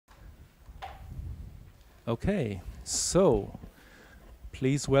Okay, so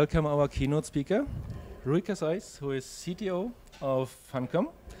please welcome our keynote speaker, Rui Casais, who is CTO of Funcom.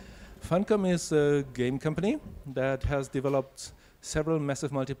 Funcom is a game company that has developed several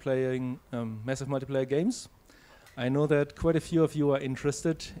massive multiplayer games. I know that quite a few of you are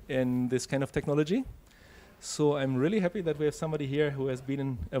interested in this kind of technology. So I'm really happy that we have somebody here who has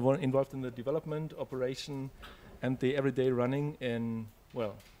been involved in the development, operation, and the everyday running in,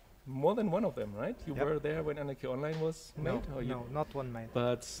 well, more than one of them, right? You were there when Anarchy Online was made? No, not one made.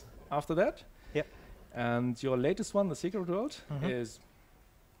 But after that? Yep. And your latest one, The Secret World, is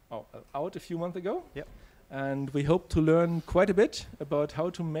out a few months ago. Yep. And we hope to learn quite a bit about how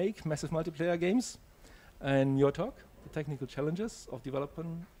to make massive multiplayer games. And your talk, the technical challenges of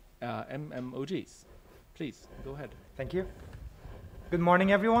developing MMOGs. Please, go ahead. Thank you. Good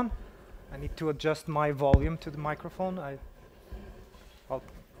morning, everyone. I need to adjust my volume to the microphone. I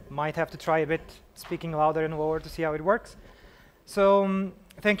might have to try a bit speaking louder and lower to see how it works. So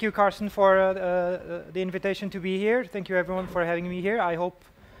thank you, Carson, for the invitation to be here. Thank you, everyone, for having me here. I hope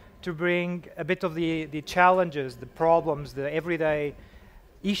to bring a bit of the challenges, the problems, the everyday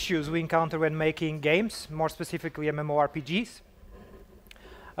issues we encounter when making games, more specifically MMORPGs.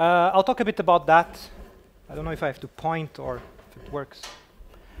 I'll talk a bit about that. I don't know if I have to point or if it works.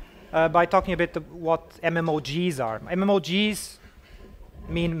 By talking a bit of what MMOGs are. MMOGs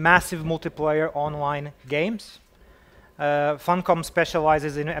mean massive multiplayer online games. Funcom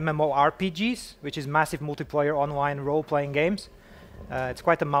specializes in MMORPGs, which is massive multiplayer online role-playing games. It's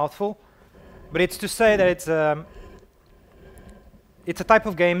quite a mouthful, but it's to say that it's a type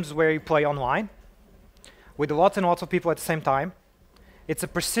of games where you play online with lots and lots of people at the same time. It's a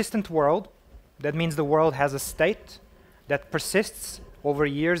persistent world. That means the world has a state that persists over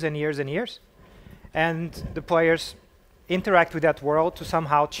years and years and years, and the players interact with that world to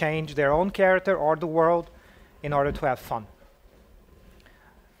somehow change their own character or the world in order to have fun.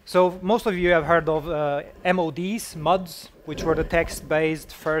 So most of you have heard of MODs, which were the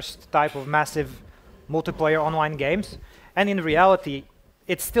text-based first type of massive multiplayer online games. And in reality,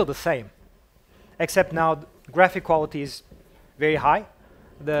 it's still the same, except now graphic quality is very high.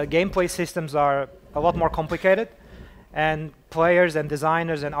 The gameplay systems are a lot more complicated, and players and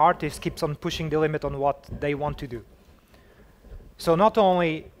designers and artists keeps on pushing the limit on what they want to do. So not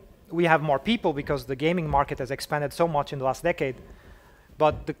only we have more people because the gaming market has expanded so much in the last decade,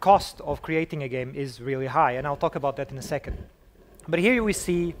 but the cost of creating a game is really high, and I'll talk about that in a second. But here we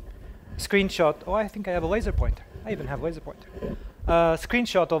see a screenshot. Oh, I think I have a laser pointer. I even have a laser pointer.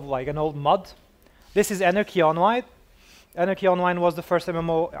 Screenshot of like an old mod. This is Anarchy Online. Anarchy Online was the first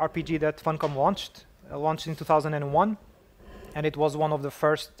MMORPG that Funcom launched in 2001, and it was one of the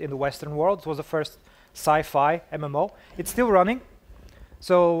first in the Western world. It was the first sci-fi MMO. It's still running.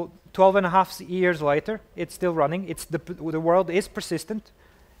 So 12 and a half years later, it's still running. The world is persistent.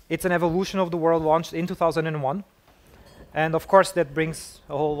 It's an evolution of the world launched in 2001. And of course, that brings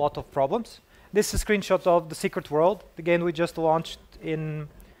a whole lot of problems. This is a screenshot of The Secret World, the game we just launched in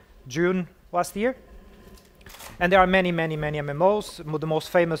June last year. And there are many, many, many MMOs, the most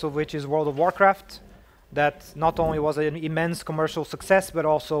famous of which is World of Warcraft, that not only was an immense commercial success, but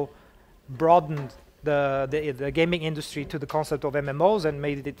also broadened the gaming industry to the concept of MMOs and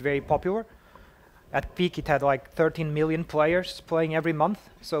made it very popular. At peak, it had like 13 million players playing every month,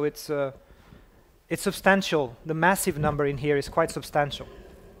 so it's substantial. The massive number in here is quite substantial.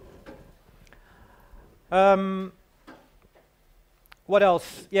 What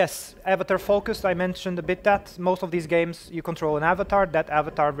else? Yes, avatar focused. I mentioned a bit that. Most of these games, you control an avatar. That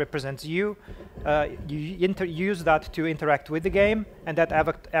avatar represents you. You use that to interact with the game, and that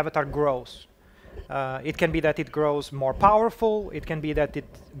avatar grows. It can be that it grows more powerful. It can be that it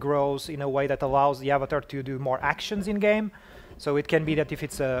grows in a way that allows the avatar to do more actions in-game. So it can be that if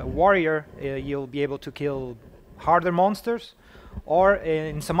it's a warrior, you'll be able to kill harder monsters. Or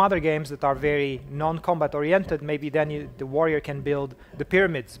in some other games that are very non-combat oriented, maybe then the warrior can build the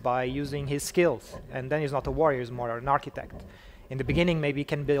pyramids by using his skills. And then he's not a warrior, he's more an architect. In the beginning, maybe he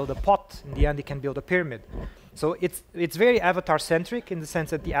can build a pot. In the end, he can build a pyramid. So it's very avatar-centric in the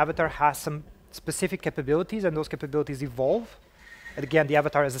sense that the avatar has some specific capabilities, and those capabilities evolve. And again, the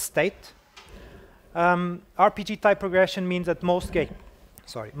avatar is a state. RPG-type progression means that most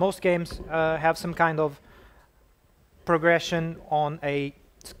games have some kind of progression on a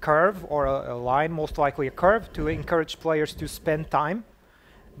curve or a line, most likely a curve, to encourage players to spend time.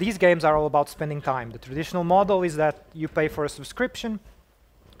 These games are all about spending time. The traditional model is that you pay for a subscription,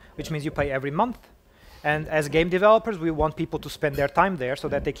 which means you pay every month. And as game developers, we want people to spend their time there so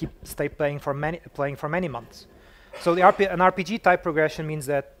that they stay playing for many months. So an RPG type progression means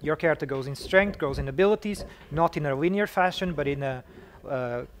that your character goes in strength, grows in abilities, not in a linear fashion, but in a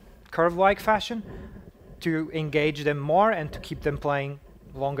curve-like fashion, to engage them more and to keep them playing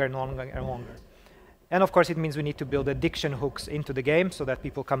longer and longer and longer. And of course, it means we need to build addiction hooks into the game so that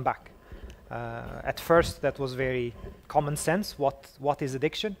people come back. At first, that was very common sense. What is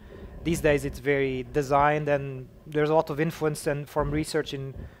addiction? These days, it's very designed, and there's a lot of influence and from research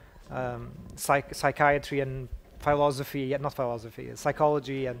in psychiatry and philosophy, not philosophy,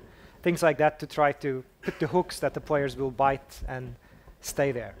 psychology and things like that to try to put the hooks that the players will bite and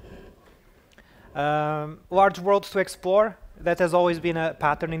stay there. Large worlds to explore. That has always been a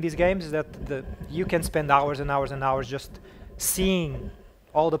pattern in these games, that you can spend hours and hours and hours just seeing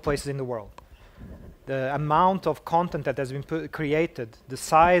all the places in the world. The amount of content that has been created, the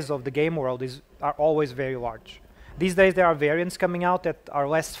size of the game world are always very large. These days there are variants coming out that are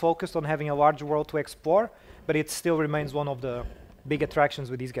less focused on having a large world to explore, but it still remains one of the big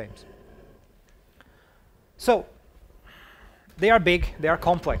attractions with these games. So, they are big, they are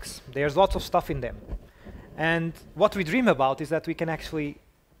complex, there's lots of stuff in them. And what we dream about is that we can actually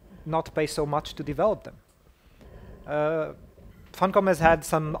not pay so much to develop them. Funcom has had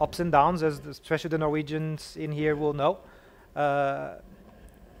some ups and downs, as especially the Norwegians in here will know.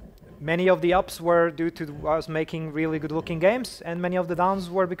 Many of the ups were due to us making really good-looking games, and many of the downs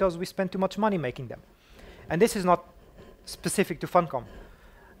were because we spent too much money making them. And this is not specific to Funcom.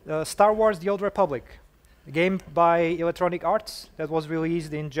 Star Wars: The Old Republic, a game by Electronic Arts that was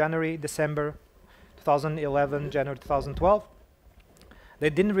released in December 2011, January 2012. They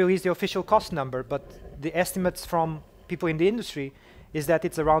didn't release the official cost number, but the estimates from people in the industry is that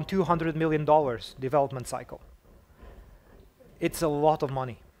it's around $200 million development cycle. It's a lot of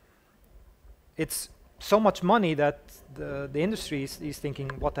money. It's so much money that the industry is thinking,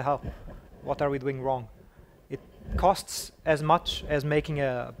 what the hell? What are we doing wrong? It costs as much as making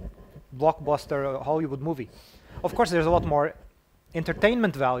a blockbuster Hollywood movie. Of course, there's a lot more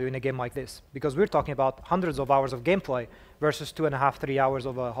entertainment value in a game like this, because we're talking about hundreds of hours of gameplay versus 2.5, 3 hours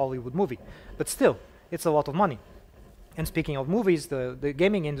of a Hollywood movie. But still, it's a lot of money. And speaking of movies, the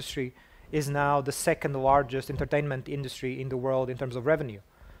gaming industry is now the second largest entertainment industry in the world in terms of revenue.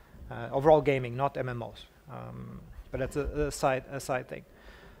 Overall gaming, not MMOs. But that's a side thing.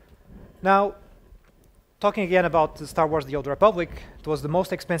 Now, talking again about Star Wars: The Old Republic, it was the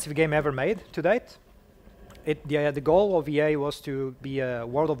most expensive game ever made to date. The goal of EA was to be a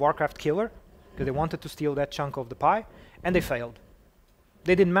World of Warcraft killer, because they wanted to steal that chunk of the pie, and they failed.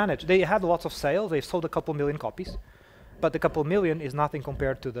 They didn't manage. They had lots of sales. They sold a couple million copies, but the couple million is nothing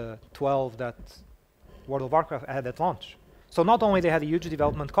compared to the 12 that World of Warcraft had at launch. So not only they had a huge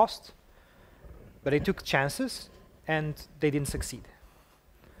development cost, but they took chances, and they didn't succeed.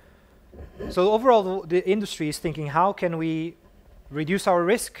 So overall, the industry is thinking, how can we reduce our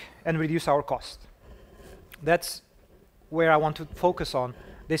risk and reduce our cost? That's where I want to focus on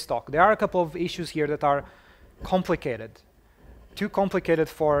this talk. There are a couple of issues here that are complicated. Too complicated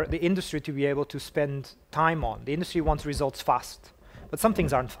for the industry to be able to spend time on. The industry wants results fast, but some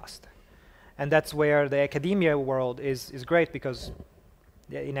things aren't fast. And that's where the academia world is great, because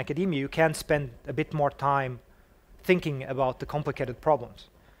in academia you can spend a bit more time thinking about the complicated problems.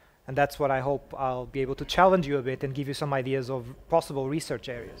 And that's what I hope I'll be able to challenge you a bit and give you some ideas of possible research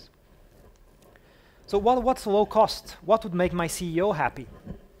areas. So what's low cost? What would make my CEO happy?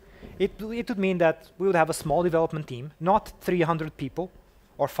 It would mean that we would have a small development team, not 300 people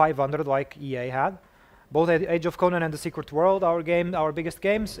or 500 like EA had. Both at Age of Conan and The Secret World, our biggest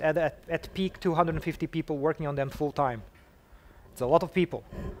games, at peak 250 people working on them full time. It's a lot of people.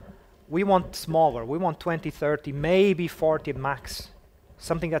 We want smaller. We want 20, 30, maybe 40 max.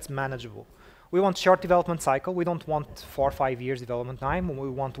 Something that's manageable. We want short development cycle. We don't want 4 or 5 years development time. We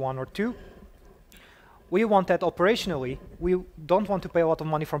want 1 or 2. We want that operationally. We don't want to pay a lot of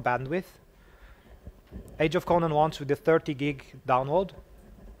money for bandwidth. Age of Conan launched with a 30 gig download.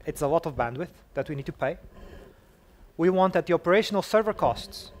 It's a lot of bandwidth that we need to pay. We want that the operational server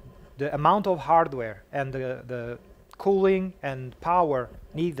costs, the amount of hardware and the cooling and power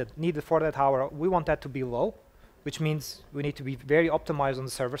needed for that hardware, we want that to be low, which means we need to be very optimized on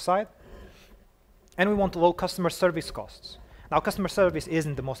the server side. And we want low customer service costs. Now, customer service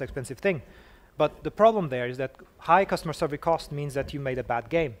isn't the most expensive thing, but the problem there is that high customer service cost means that you made a bad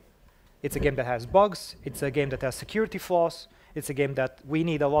game. It's a game that has bugs, it's a game that has security flaws, it's a game that we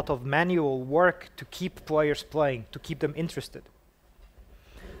need a lot of manual work to keep players playing, to keep them interested.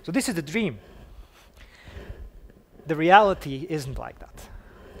 So this is the dream. The reality isn't like that.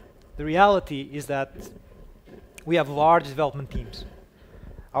 The reality is that we have large development teams.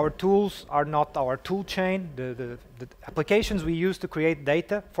 Our tools are not our tool chain. The applications we use to create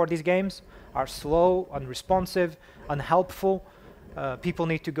data for these games are slow, unresponsive, unhelpful. People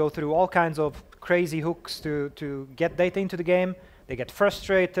need to go through all kinds of crazy hooks to get data into the game. They get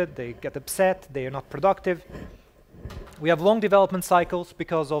frustrated, they get upset, they are not productive. We have long development cycles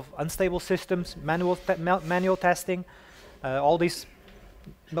because of unstable systems, manual testing. All these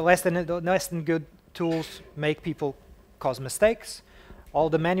less than good tools make people cause mistakes. All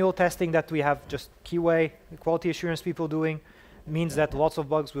the manual testing that we have, just QA, quality assurance people doing, means that lots of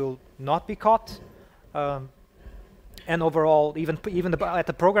bugs will not be caught. And overall, even at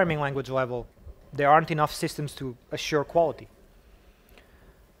the programming language level, there aren't enough systems to assure quality.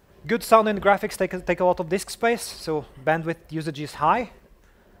 Good sound and graphics take a lot of disk space, so bandwidth usage is high.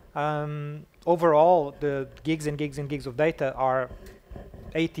 Overall, the gigs and gigs and gigs of data are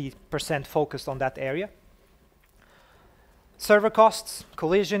 80% focused on that area. Server costs,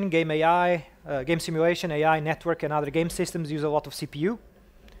 collision, game AI, game simulation, AI, network, and other game systems use a lot of CPU.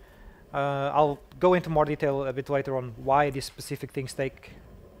 I'll go into more detail a bit later on why these specific things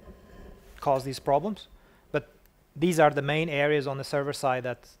cause these problems. But these are the main areas on the server side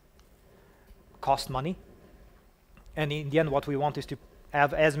that cost money. And in the end, what we want is to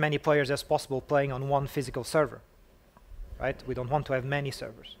have as many players as possible playing on one physical server. Right? We don't want to have many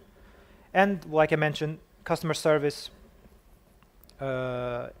servers. And like I mentioned, customer service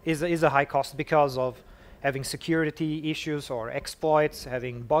is a high cost because of having security issues or exploits,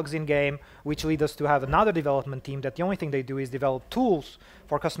 having bugs in game, which lead us to have another development team that the only thing they do is develop tools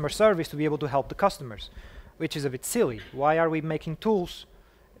for customer service to be able to help the customers, which is a bit silly. Why are we making tools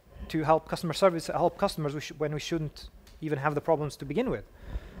to help customer service, help customers when we shouldn't even have the problems to begin with?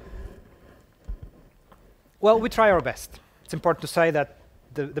 Well, we try our best. It's important to say that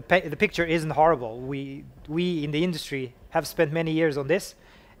the picture isn't horrible. We in the industry have spent many years on this,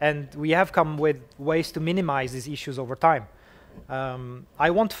 and we have come with ways to minimize these issues over time. I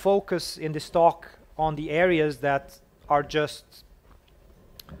won't focus in this talk on the areas that are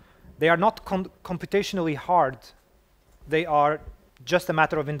they are not computationally hard. They are just a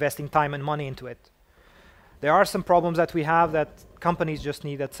matter of investing time and money into it. There are some problems that we have that companies just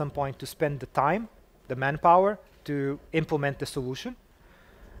need at some point to spend the time, the manpower, to implement the solution.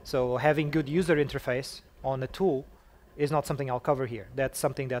 So having good user interface on a tool is not something I'll cover here. That's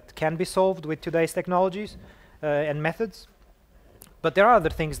something that can be solved with today's technologies and methods. But there are other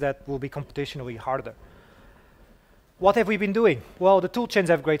things that will be computationally harder. What have we been doing? Well, the tool chains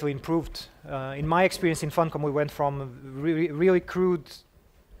have greatly improved. In my experience in Funcom, we went from really crude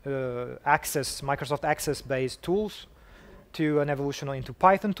Microsoft Access-based tools to an evolution into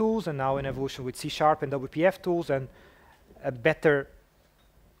Python tools, and now an evolution with C# and WPF tools, and a better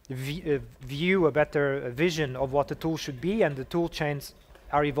view, a better vision of what the tool should be, and the tool chains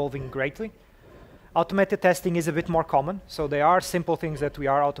are evolving greatly. Automated testing is a bit more common, so there are simple things that we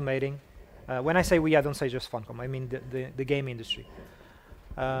are automating. When I say we, I don't say just Funcom, I mean the game industry.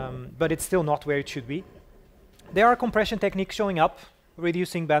 But it's still not where it should be. There are compression techniques showing up,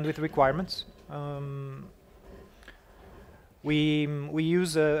 reducing bandwidth requirements. We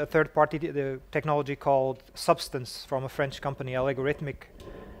use a third-party technology called Substance from a French company, Algorithmic.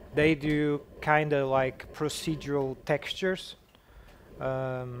 They do kind of like procedural textures.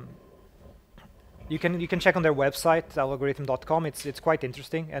 You can check on their website, algorithm.com. It's quite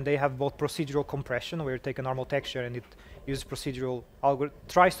interesting, and they have both procedural compression, where you take a normal texture and it uses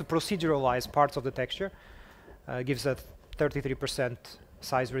tries to proceduralize parts of the texture, gives a 33%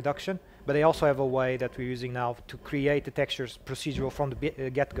 size reduction. But they also have a way that we're using now to create the textures procedural from the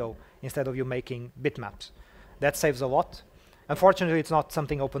get-go instead of you making bitmaps. That saves a lot. Unfortunately, it's not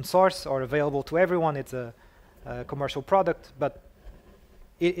something open source or available to everyone. It's a commercial product, but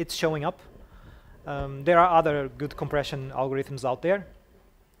it's showing up. There are other good compression algorithms out there,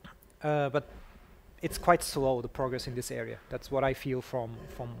 but it's quite slow, the progress in this area. That's what I feel from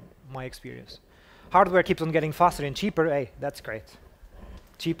my experience. Hardware keeps on getting faster and cheaper. Hey, that's great.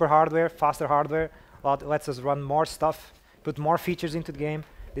 Cheaper hardware, faster hardware, lets us run more stuff, put more features into the game.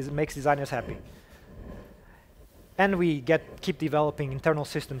 This makes designers happy. And we keep developing internal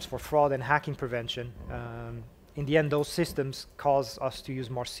systems for fraud and hacking prevention. In the end, those systems cause us to use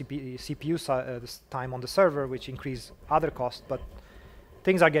more CPU time on the server, which increase other costs, but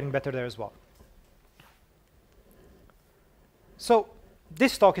things are getting better there as well. So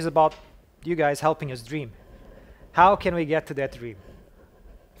this talk is about you guys helping us dream. How can we get to that dream?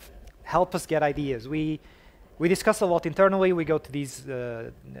 Help us get ideas. We discuss a lot internally. We go to these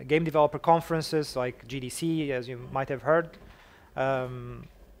game developer conferences like GDC, as you might have heard.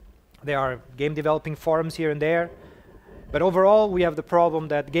 There are game developing forums here and there. But overall, we have the problem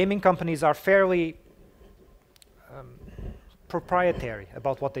that gaming companies are fairly proprietary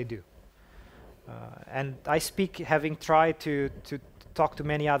about what they do. And I speak having tried to talk to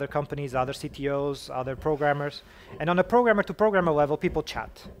many other companies, other CTOs, other programmers. And on a programmer-to-programmer level, people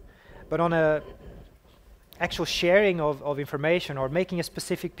chat. But on a actual sharing of information or making a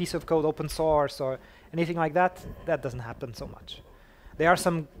specific piece of code open source or anything like that, that doesn't happen so much. There are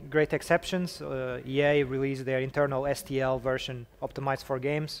some great exceptions. EA released their internal STL version optimized for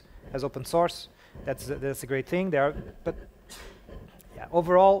games as open source. That's a great thing. But yeah,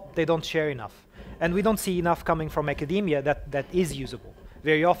 overall, they don't share enough. And we don't see enough coming from academia that is usable.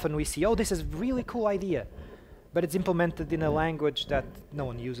 Very often we see, oh, this is a really cool idea, but it's implemented in a language that no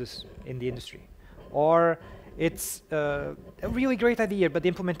one uses in the industry. Or it's a really great idea, but the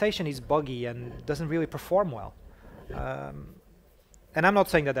implementation is buggy and doesn't really perform well. And I'm not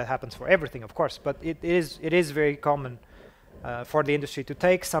saying that that happens for everything, of course, but it is very common for the industry to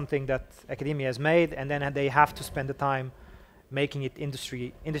take something that academia has made, and then they have to spend the time making it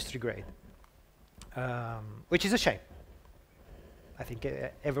industry grade, which is a shame. I think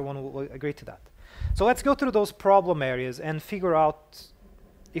everyone will agree to that. So let's go through those problem areas and figure out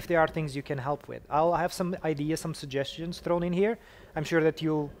if there are things you can help with. I'll have some ideas, some suggestions thrown in here. I'm sure that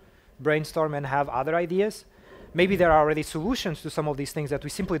you'll brainstorm and have other ideas. Maybe there are already solutions to some of these things that we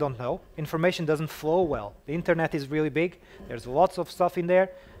simply don't know. Information doesn't flow well. The internet is really big. There's lots of stuff in there,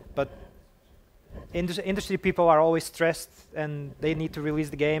 but industry people are always stressed and they need to release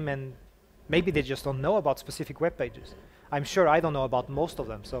the game, and maybe they just don't know about specific web pages. I'm sure I don't know about most of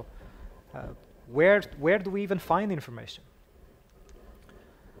them. So where do we even find information?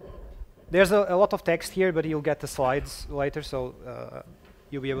 There's a lot of text here, but you'll get the slides later, so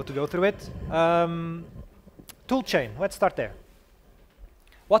you'll be able to go through it. Toolchain, let's start there.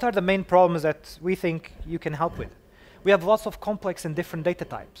 What are the main problems that we think you can help with? We have lots of complex and different data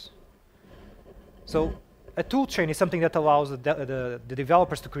types. So a toolchain is something that allows the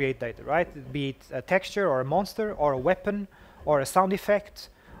developers to create data, right? Be it a texture or a monster or a weapon or a sound effect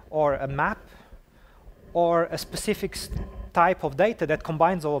or a map or a specific type of data that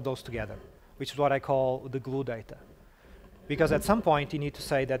combines all of those together, which is what I call the glue data. Because at some point you need to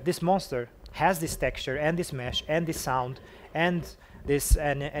say that this monster has this texture and this mesh and this sound and this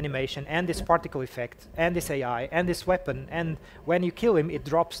animation and this particle effect and this AI and this weapon, and when you kill him it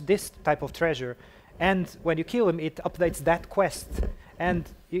drops this type of treasure, and when you kill him it updates that quest, and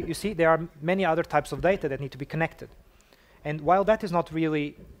you see there are many other types of data that need to be connected. And while that is not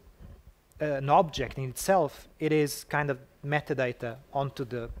really an object in itself, it is kind of metadata onto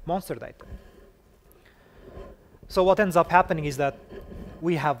the monster data. So what ends up happening is that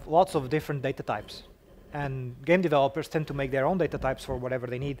we have lots of different data types, and game developers tend to make their own data types for whatever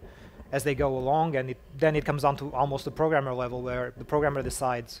they need as they go along, and then it comes down to almost the programmer level, where the programmer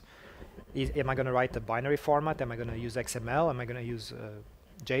decides, am I going to write a binary format? Am I going to use XML? Am I going to use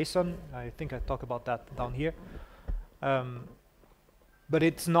JSON? I think I talk about that down here. But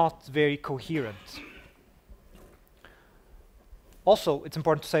it's not very coherent. Also, it's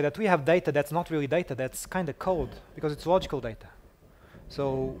important to say that we have data that's not really data, that's kind of code, because it's logical data.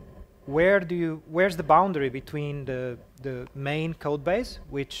 So where's the boundary between the main code base,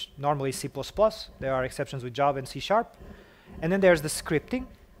 which normally is C++, there are exceptions with Java and C#, and then there's the scripting,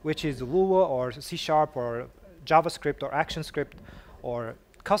 which is Lua or C# or JavaScript or ActionScript or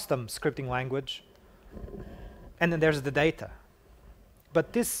custom scripting language, and then there's the data.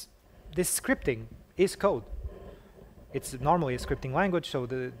 But this scripting is code. It's normally a scripting language, so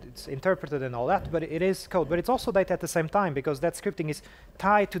it's interpreted and all that, but it is code. But it's also data at the same time, because that scripting is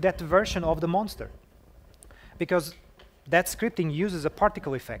tied to that version of the monster. Because that scripting uses a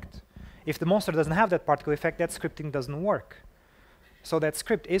particle effect. If the monster doesn't have that particle effect, that scripting doesn't work. So that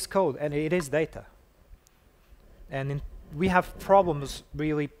script is code, and it is data. And we have problems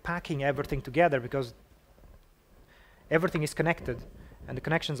really packing everything together, because everything is connected, and the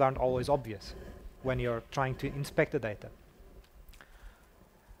connections aren't always obvious when you're trying to inspect the data.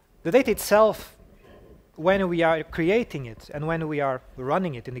 The data itself, when we are creating it and when we are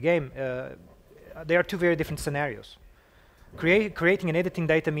running it in the game, there are two very different scenarios. Creating and editing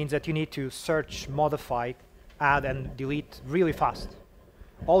data means that you need to search, modify, add, and delete really fast.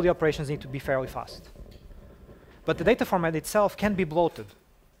 All the operations need to be fairly fast. But the data format itself can be bloated.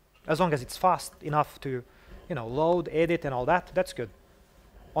 As long as it's fast enough to load, edit, and all that, that's good.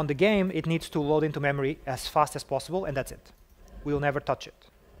 On the game, it needs to load into memory as fast as possible, and that's it. We'll never touch it.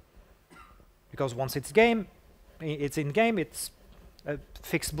 Because once it's in game, it's a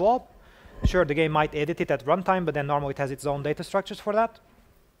fixed blob. Sure, the game might edit it at runtime, but then normally it has its own data structures for that.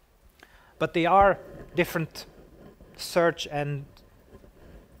 But they are different search and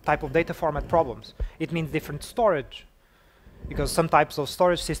type of data format problems. It means different storage, because some types of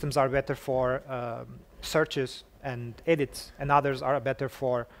storage systems are better for searches and edits, and others are better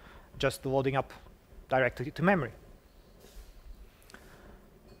for just loading up directly to memory.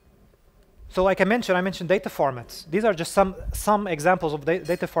 So like I mentioned data formats. These are just some examples of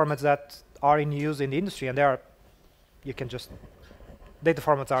data formats that are in use in the industry, and data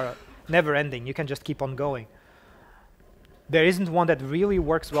formats are never ending. You can just keep on going. There isn't one that really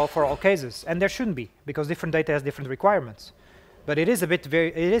works well for all cases, and there shouldn't be, because different data has different requirements. But it is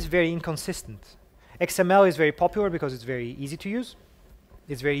very inconsistent. XML is very popular because it's very easy to use.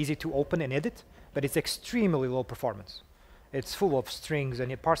 It's very easy to open and edit, but it's extremely low performance. It's full of strings,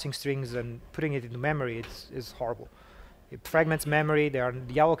 and parsing strings and putting it into memory is horrible. It fragments memory. The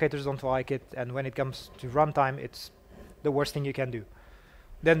allocators don't like it, and when it comes to runtime, it's the worst thing you can do.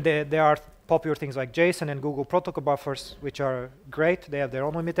 Then there are popular things like JSON and Google protocol buffers, which are great. They have their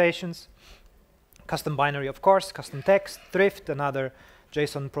own limitations. Custom binary, of course, custom text, thrift, another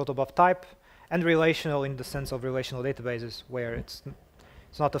JSON protobuf type, and relational in the sense of relational databases, where it's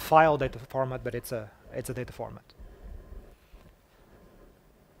not a file data format, but it's a data format.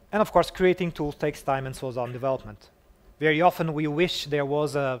 And of course, creating tools takes time and slows down development. Very often, we wish there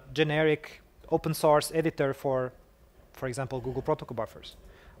was a generic open source editor for example, Google protocol buffers,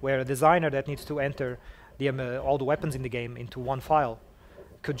 where a designer that needs to enter all the weapons in the game into one file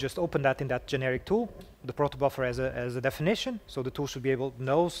could just open that in that generic tool, the protocol buffer as a definition, so the tool should be able to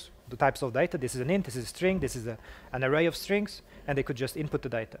know the types of data. This is an int, this is a string, this is an array of strings, and they could just input the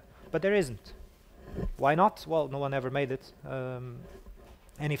data. But there isn't. Why not? Well, no one ever made it.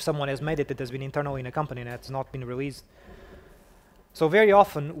 And if someone has made it, it has been internal in a company and it's not been released. So very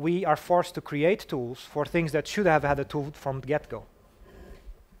often, we are forced to create tools for things that should have had a tool from the get-go,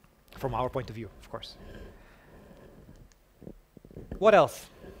 from our point of view, of course. What else?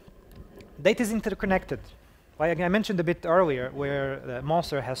 Data is interconnected. Like I mentioned a bit earlier, where the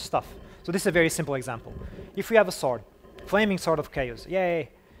monster has stuff. So this is a very simple example. If we have a sword, flaming sword of chaos, yay!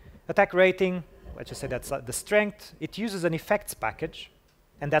 Attack rating, let's just say that's the strength. It uses an effects package,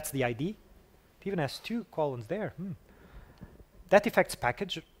 and that's the ID. It even has 2 columns there. That effects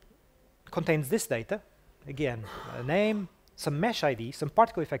package contains this data. Again, a name, some mesh ID, some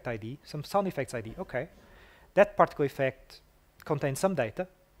particle effect ID, some sound effects ID. Okay. That particle effect contains some data,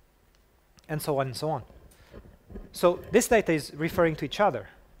 and so on and so on. So this data is referring to each other.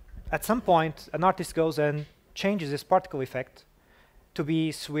 At some point, an artist goes and changes this particle effect to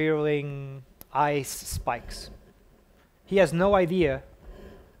be swirling ice spikes. He has no idea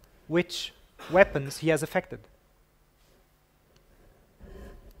which weapons he has affected.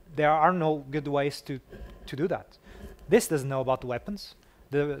 There are no good ways to do that. This doesn't know about the weapons.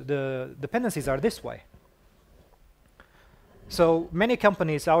 The dependencies are this way. So many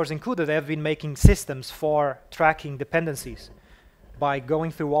companies, ours included, have been making systems for tracking dependencies by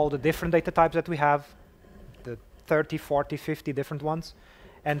going through all the different data types that we have, the 30, 40, 50 different ones,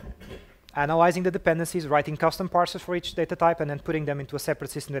 and analyzing the dependencies, writing custom parsers for each data type, and then putting them into a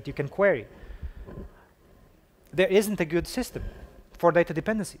separate system that you can query. There isn't a good system for data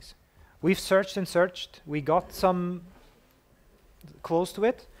dependencies. We've searched and searched. We got some close to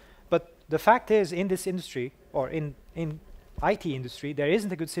it. But the fact is, in this industry, or in IT industry, there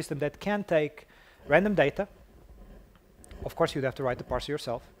isn't a good system that can take random data. Of course, you'd have to write the parser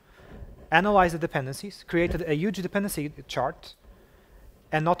yourself. Analyze the dependencies, create a huge dependency chart,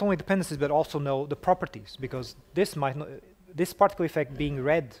 and not only dependencies, but also know the properties, because this particle effect being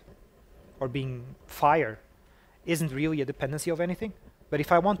red or being fire isn't really a dependency of anything. But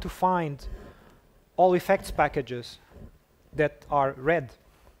if I want to find all effects packages that are red,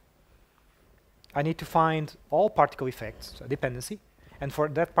 I need to find all particle effects, so dependency, and for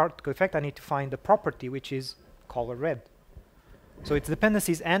that particle effect, I need to find the property which is color red. So it's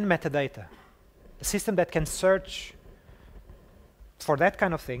dependencies and metadata. A system that can search for that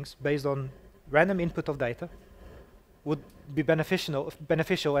kind of things based on random input of data would be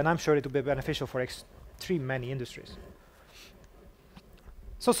beneficial, and I'm sure it would be beneficial for extreme many industries.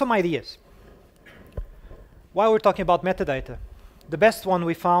 So some ideas. While we're talking about metadata, the best one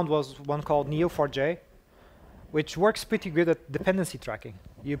we found was one called Neo4j, which works pretty good at dependency tracking.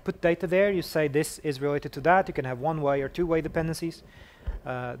 You put data there, you say this is related to that. You can have one-way or two-way dependencies.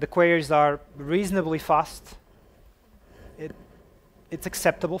 The queries are reasonably fast. It's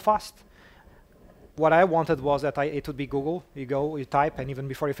acceptable fast. What I wanted was that it would be Google. You go, you type, and even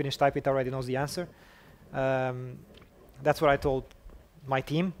before you finish type, it already knows the answer. That's what I told my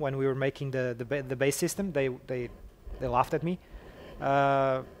team when we were making the base system. They laughed at me.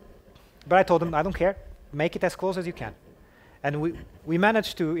 But I told them, I don't care. make it as close as you can. And we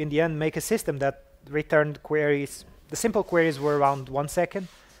managed to, in the end, make a system that returned queries. The simple queries were around 1 second,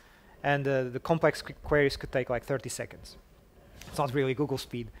 and the complex queries could take like 30 seconds. It's not really Google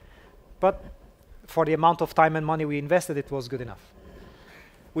speed, but for the amount of time and money we invested, it was good enough.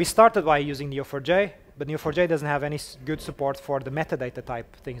 We started by using Neo4j, but Neo4j doesn't have any good support for the metadata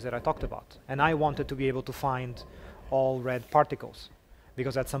type things that I talked about. And I wanted to be able to find all red particles.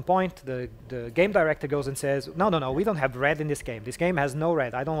 Because at some point, the game director goes and says, no, we don't have red in this game. This game has no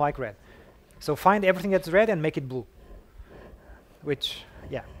red. I don't like red. So find everything that's red and make it blue. Which,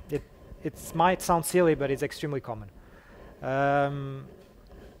 yeah, it might sound silly, but it's extremely common.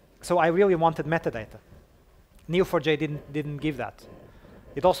 So I really wanted metadata. Neo4j didn't give that.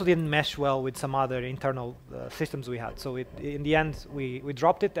 It also didn't mesh well with some other internal systems we had. So in the end, we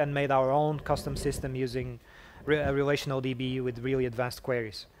dropped it and made our own custom system using a relational DB with really advanced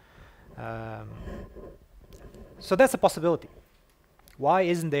queries. So that's a possibility. Why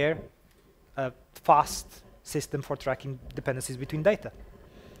isn't there a fast system for tracking dependencies between data?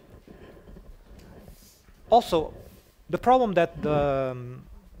 Also, the problem that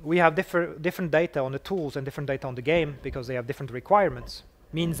we have different data on the tools and different data on the game because they have different requirements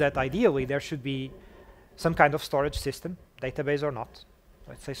means that ideally there should be some kind of storage system, database or not,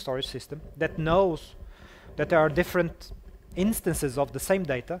 let's say storage system, that knows that there are different instances of the same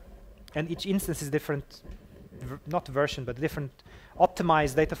data, and each instance is different, not version, but different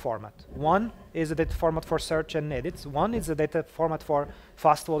optimized data format. One is a data format for search and edits, one is a data format for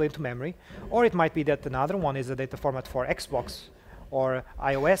fast load into memory, or it might be that another one is a data format for Xbox or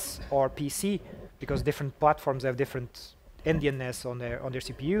iOS or PC, because different platforms have different endianness on their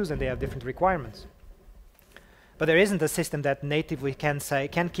CPUs and they have different requirements. But there isn't a system that natively can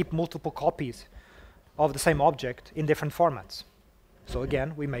keep multiple copies of the same object in different formats. So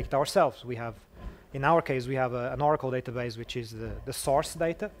again, we make it ourselves. We have, in our case, we have an Oracle database, which is the source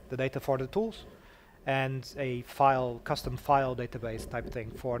data, the data for the tools, and a custom file database type thing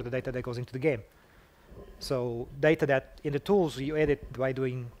for the data that goes into the game. So data that in the tools you edit by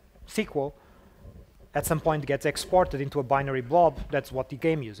doing SQL, at some point gets exported into a binary blob. That's what the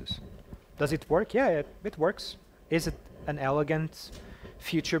game uses. Does it work? Yeah, it works. Is it an elegant,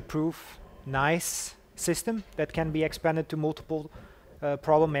 future-proof, nice system that can be expanded to multiple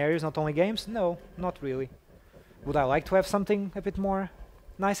problem areas, not only games? No, not really. Would I like to have something a bit more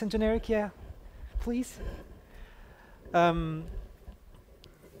nice and generic? Yeah, please.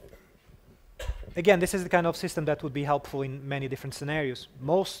 Again, this is the kind of system that would be helpful in many different scenarios.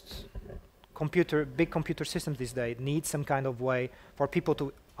 Most big computer systems these days need some kind of way for people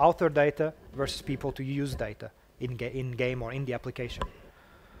to author data versus people to use data in game or in the application.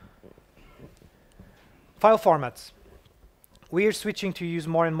 File formats. We are switching to use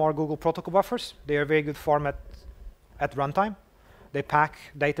more and more Google protocol buffers. They are a very good format at runtime. They pack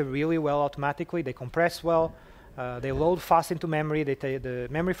data really well automatically. They compress well. They load fast into memory. The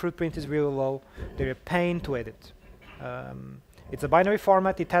memory footprint is really low. They're a pain to edit. It's a binary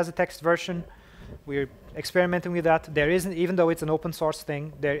format. It has a text version. We're experimenting with that. There isn't, even though it's an open source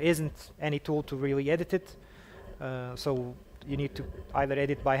thing, there isn't any tool to really edit it. So you need to either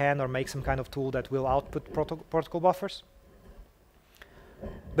edit by hand or make some kind of tool that will output protocol buffers.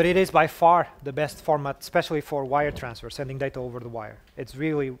 But it is by far the best format, especially for wire transfer, sending data over the wire. It's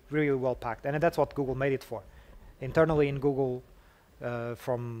really, really well packed. And that's what Google made it for. Internally in Google,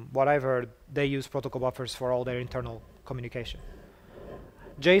 from what I've heard, they use protocol buffers for all their internal communication.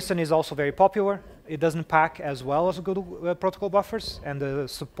 JSON is also very popular. It doesn't pack as well as Google protocol buffers, and the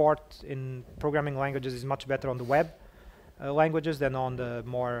support in programming languages is much better on the web languages than on the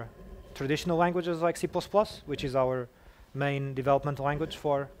more traditional languages like C++, which is our main development language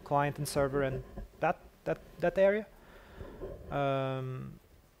for client and server and that area.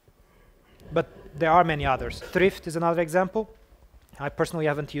 But there are many others. Thrift is another example. I personally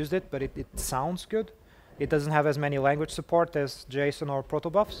haven't used it, but it sounds good. It doesn't have as many language support as JSON or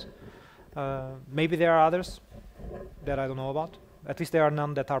protobufs. Maybe there are others that I don't know about. At least there are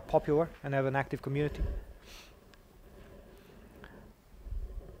none that are popular and have an active community.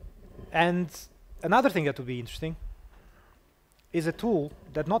 And another thing that would be interesting is a tool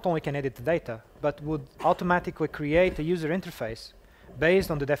that not only can edit the data, but would automatically create a user interface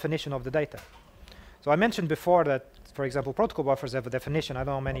based on the definition of the data. So I mentioned before that, for example, protocol buffers have a definition. I don't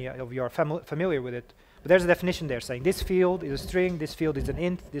know how many of you are familiar with it, but there's a definition there saying this field is a string, this field is an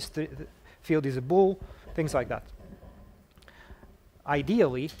int, this field is a bool, things like that.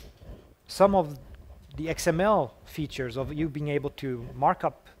 Ideally, some of the XML features of you being able to mark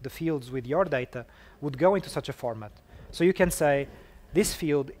up the fields with your data would go into such a format. So you can say, this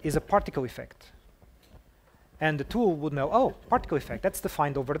field is a particle effect. And the tool would know, oh, particle effect, that's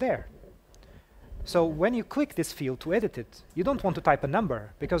defined over there. So when you click this field to edit it, you don't want to type a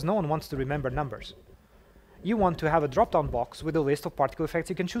number, because no one wants to remember numbers. You want to have a drop-down box with a list of particle effects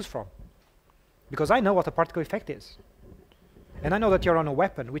you can choose from. Because I know what a particle effect is. And I know that you're on a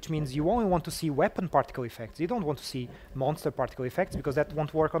weapon, which means you only want to see weapon particle effects. You don't want to see monster particle effects, because that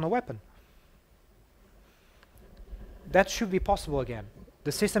won't work on a weapon. That should be possible again.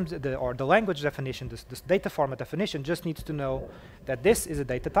 The system, or the language definition, this data format definition just needs to know that this is a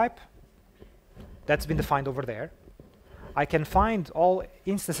data type that's been defined over there. I can find all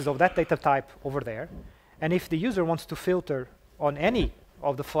instances of that data type over there. And if the user wants to filter on any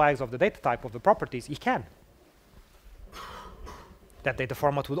of the flags of the data type of the properties, he can. That data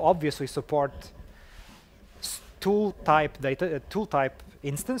format would obviously support tool type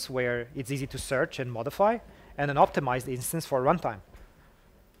instance where it's easy to search and modify, and an optimized instance for runtime.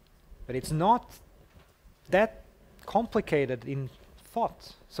 But it's not that complicated in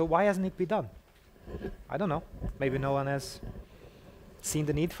thought. So why hasn't it been done? I don't know. Maybe no one has seen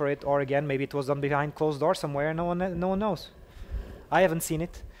the need for it, or again, maybe it was done behind closed doors somewhere. No one knows. I haven't seen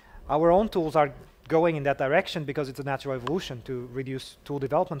it. Our own tools are going in that direction because it's a natural evolution to reduce tool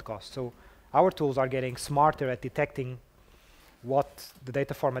development costs. So our tools are getting smarter at detecting what the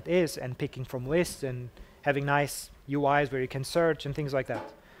data format is and picking from lists and having nice UIs where you can search and things like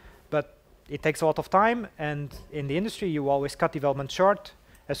that. But it takes a lot of time, and in the industry, you always cut development short.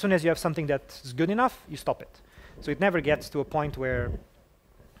 As soon as you have something that's good enough, you stop it. So it never gets to a point where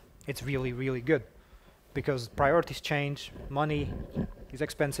it's really, really good, because priorities change, money is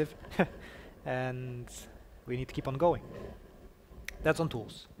expensive, and we need to keep on going. That's on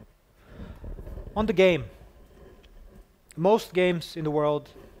tools. On the game, most games in the world,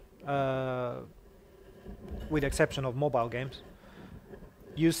 with the exception of mobile games,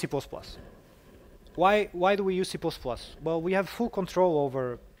 use C++. Why do we use C++? Well, we have full control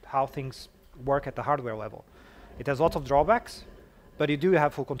over how things work at the hardware level. It has lots of drawbacks, but you do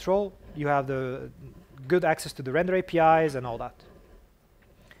have full control. You have the good access to the render APIs and all that.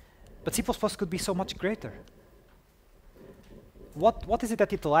 But C++ could be so much greater. What is it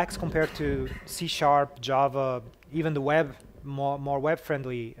that it lacks compared to C#, Java, even the web, more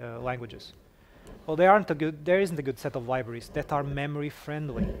web-friendly languages? Well, there isn't a good set of libraries that are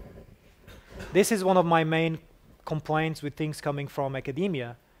memory-friendly. This is one of my main complaints with things coming from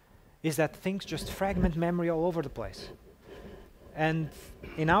academia, is that things just fragment memory all over the place. And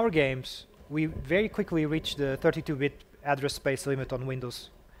in our games, we very quickly reach the 32-bit address space limit on Windows,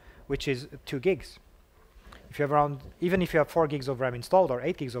 which is 2 gigs. If you have even if you have 4 gigs of RAM installed or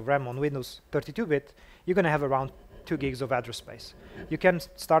 8 gigs of RAM on Windows 32-bit, you're going to have around 2 gigs of address space. You can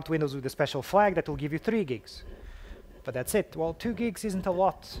start Windows with a special flag that will give you 3 gigs. But that's it. Well, 2 gigs isn't a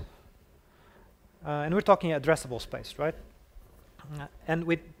lot. And we're talking addressable space, right? And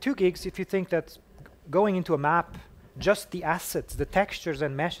with 2 gigs, if you think that going into a map, just the assets, the textures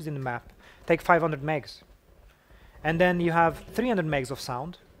and meshes in the map, take 500 megs. And then you have 300 megs of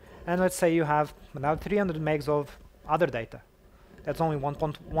sound. And let's say you have now 300 megs of other data. That's only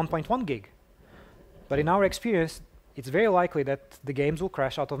 1.1 gig. But in our experience, it's very likely that the games will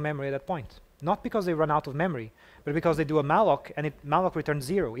crash out of memory at that point. Not because they run out of memory, but because they do a malloc, and malloc returns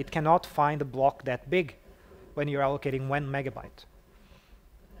 0. It cannot find a block that big when you're allocating 1 megabyte.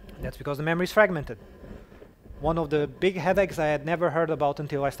 That's because the memory is fragmented. One of the big headaches I had never heard about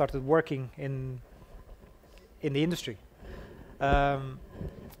until I started working in the industry.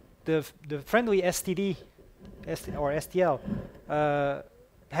 The friendly STD or STL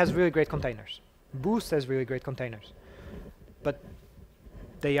has really great containers. Boost has really great containers, but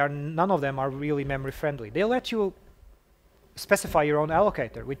none of them are really memory friendly. They let you specify your own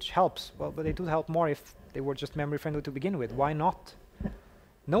allocator, which helps. Well, but they do help more if they were just memory friendly to begin with. Why not?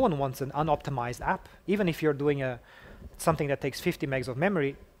 No one wants an unoptimized app. Even if you're doing something that takes 50 megs of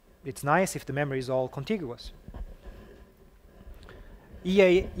memory, it's nice if the memory is all contiguous.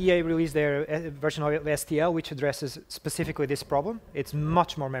 EA released their version of STL, which addresses specifically this problem. It's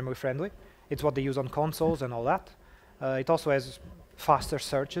much more memory friendly. It's what they use on consoles and all that. It also has faster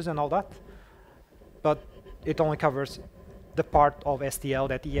searches and all that. But it only covers the part of STL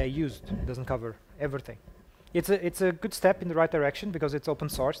that EA used. It doesn't cover everything. It's a good step in the right direction because it's open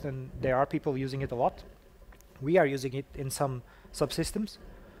sourced and there are people using it a lot. We are using it in some subsystems.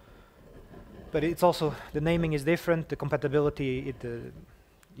 But it's also, the naming is different, the compatibility,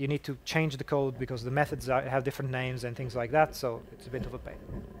 you need to change the code because the methods have different names and things like that, so it's a bit of a pain.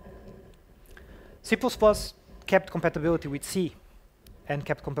 C++ kept compatibility with C and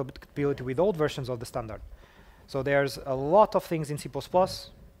kept compatibility with old versions of the standard. So there's a lot of things in C++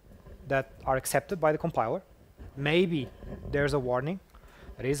 that are accepted by the compiler, Maybe there's a warning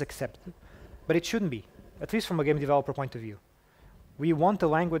that is accepted, but it shouldn't be, at least from a game developer point of view. We want the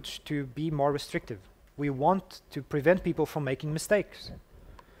language to be more restrictive. We want to prevent people from making mistakes.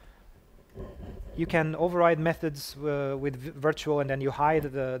 You can override methods with virtual and then you hide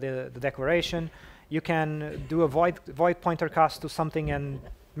the declaration. You can do a void pointer cast to something and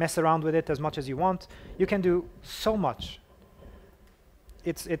mess around with it as much as you want. You can do so much.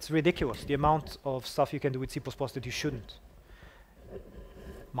 It's ridiculous, the amount of stuff you can do with C++ that you shouldn't.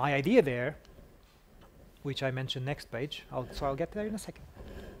 My idea there, which I mentioned next page, so I'll get there in a second.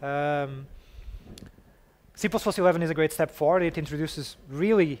 C++ 11 is a great step forward. It introduces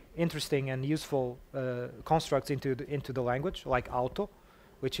really interesting and useful constructs into the language, like auto,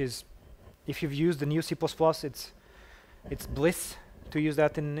 which is, if you've used the new C++, it's bliss to use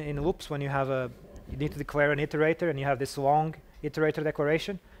that in loops when you need to declare an iterator and you have this long iterator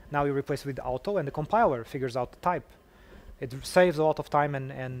declaration. Now you replace it with auto and the compiler figures out the type. It saves a lot of time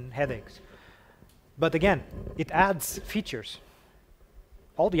and headaches. But again, it adds features.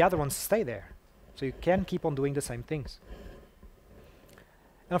 All the other ones stay there. So you can keep on doing the same things.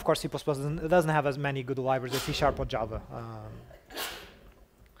 And of course, C++ doesn't have as many good libraries as C# or Java.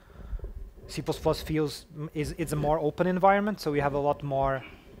 C++ feels it's a more open environment, so you have a lot more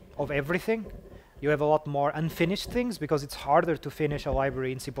of everything. You have a lot more unfinished things because it's harder to finish a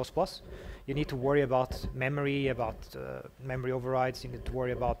library in C++. You need to worry about memory overrides. You need to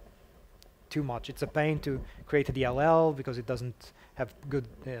worry about too much. It's a pain to create a DLL because it doesn't have good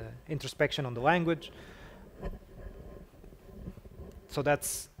introspection on the language. So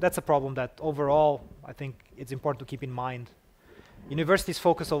that's a problem that overall I think it's important to keep in mind. Universities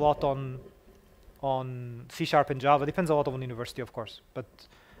focus a lot on C# and Java. Depends a lot on the university, of course, but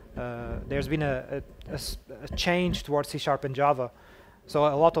there's been a change towards C# and Java. So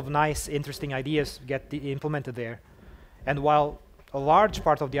a lot of nice, interesting ideas get implemented there. And while a large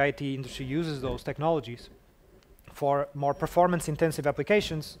part of the IT industry uses those technologies for more performance-intensive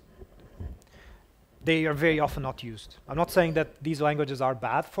applications, they are very often not used. I'm not saying that these languages are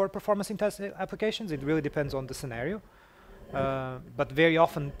bad for performance-intensive applications. It really depends on the scenario. But very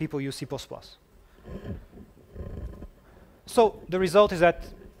often, people use C++. So the result is that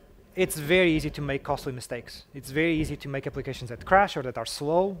it's very easy to make costly mistakes. It's very easy to make applications that crash or that are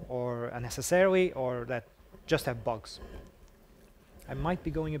slow or unnecessarily or that just have bugs. I might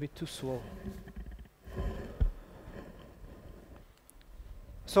be going a bit too slow.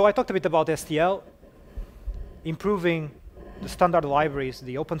 So I talked a bit about STL, improving the standard libraries,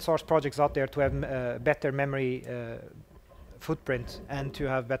 the open source projects out there to have better memory footprint and to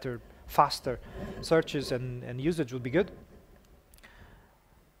have better, faster searches and usage would be good.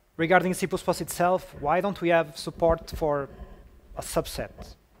 Regarding C++ itself, why don't we have support for a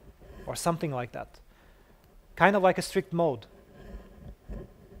subset or something like that? Kind of like a strict mode.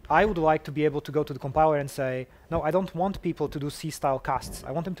 I would like to be able to go to the compiler and say, no, I don't want people to do C-style casts.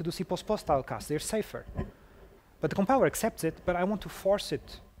 I want them to do C++-style casts. They're safer. But the compiler accepts it, but I want to force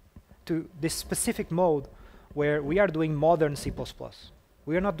it to this specific mode where we are doing modern C++.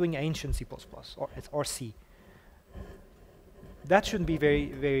 We are not doing ancient C++ or C. That shouldn't be very,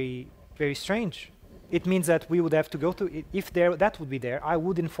 very, very strange. It means that we would have to go to, if that would be there, I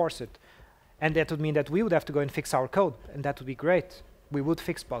would enforce it. And that would mean that we would have to go and fix our code, and that would be great. We would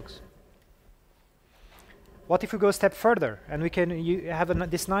fix bugs. What if we go a step further and we can have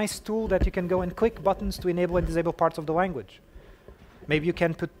this nice tool that you can go and click buttons to enable and disable parts of the language? Maybe you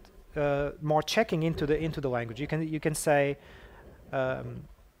can put more checking into the language. You can say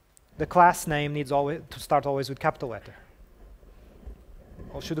the class name needs to start always with capital letter.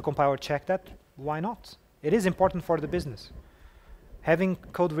 Or should the compiler check that? Why not? It is important for the business. Having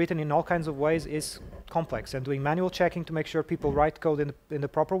code written in all kinds of ways is complex, and doing manual checking to make sure people write code in the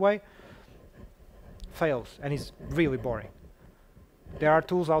proper way fails and is really boring. There are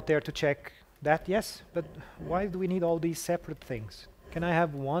tools out there to check that, yes, but why do we need all these separate things? Can I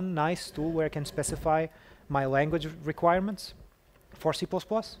have one nice tool where I can specify my language requirements for C++?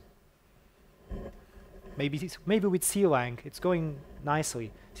 Maybe with CLang, it's going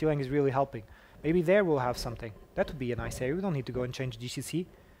nicely. CLang is really helping. Maybe there we'll have something. That would be a nice area. We don't need to go and change GCC.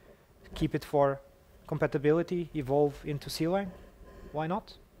 Keep it for compatibility, evolve into CLang. Why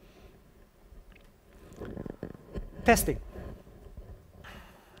not? Testing.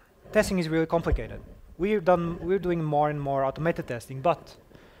 Testing is really complicated. We're doing more and more automated testing, but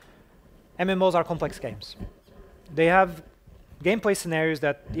MMOs are complex games. They have gameplay scenarios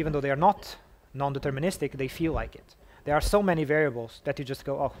that, even though they are not non-deterministic, they feel like it. There are so many variables that you just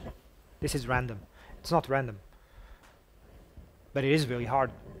go, oh, this is random. It's not random. But it is really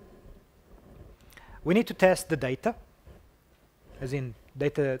hard. We need to test the data, as in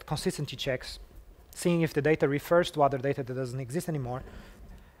data consistency checks, seeing if the data refers to other data that doesn't exist anymore.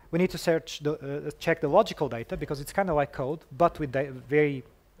 We need to check the logical data, because it's kind of like code, but with very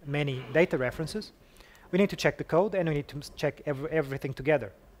many data references. We need to check the code, and we need to check everything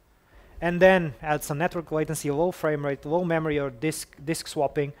together. And then add some network latency, low frame rate, low memory or disk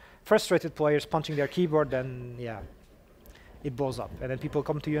swapping, frustrated players punching their keyboard, and yeah, it blows up. And then people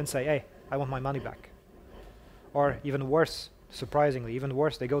come to you and say, hey, I want my money back. Or even worse, surprisingly, even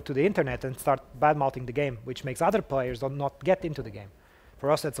worse, they go to the internet and start bad-mouthing the game, which makes other players not get into the game.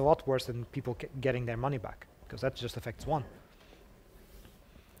 For us, that's a lot worse than people getting their money back, because that just affects one.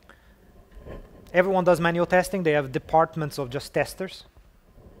 Everyone does manual testing. They have departments of just testers.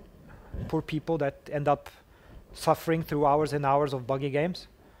 Poor people that end up suffering through hours and hours of buggy games.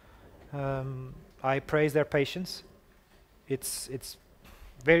 I praise their patience. It's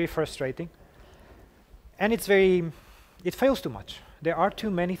very frustrating. And it fails too much. There are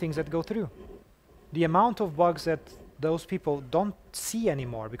too many things that go through. The amount of bugs that those people don't see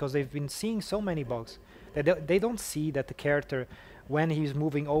anymore, because they've been seeing so many bugs, that they don't see that the character, when he's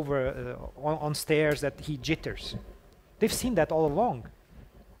moving over on stairs, that he jitters. They've seen that all along.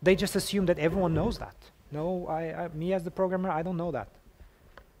 They just assume that everyone knows that. No, me as the programmer, I don't know that.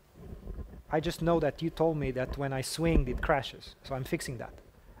 I just know that you told me that when I swing, it crashes, so I'm fixing that.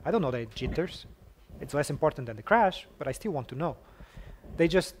 I don't know that it jitters. It's less important than the crash, but I still want to know. They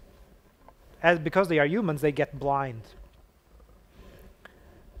just, because they are humans, they get blind.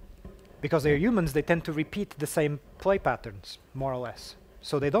 Because they are humans, they tend to repeat the same play patterns, more or less.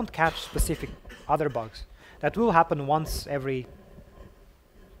 So they don't catch specific other bugs. That will happen once every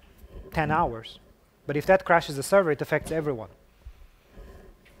 10 hours. But if that crashes the server, it affects everyone.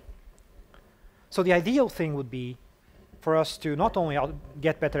 So the ideal thing would be for us to not only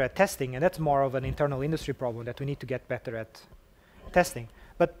get better at testing, and that's more of an internal industry problem, that we need to get better at testing,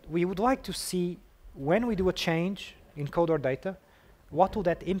 but we would like to see, when we do a change in code or data, what will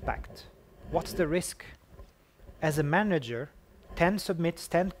that impact? What's the risk? As a manager, 10 submits,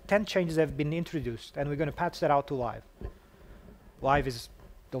 10 changes have been introduced, and we're going to patch that out to live. Live is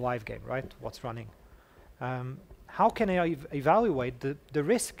the live game, right? What's running. How can I evaluate the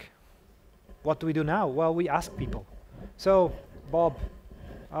risk? What do we do now? Well, we ask people. So, Bob,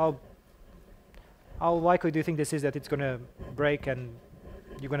 how likely do you think this is that it's going to break and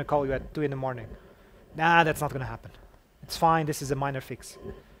you're going to call you at 2 in the morning? Nah, that's not going to happen. It's fine, this is a minor fix.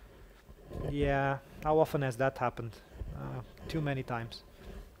 Yeah, how often has that happened? Too many times.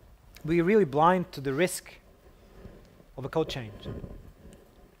 We're really blind to the risk of a code change.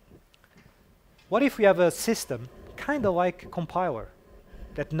 What if we have a system, kind of like a compiler,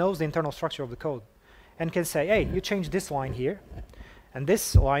 that knows the internal structure of the code and can say, hey, you change this line here, and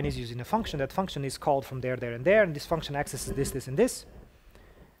this line is using a function. That function is called from there, there, and there, and this function accesses this, this, and this.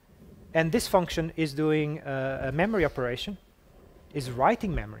 And this function is doing a memory operation, is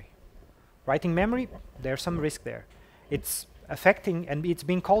writing memory. Writing memory, there's some risk there. It's affecting, and it's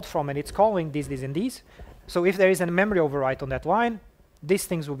being called from, and it's calling these, and these. So if there is a memory overwrite on that line, these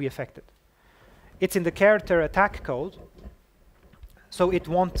things will be affected. It's in the character attack code, so it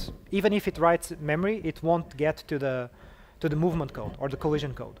won't, even if it writes memory, it won't get to the movement code or the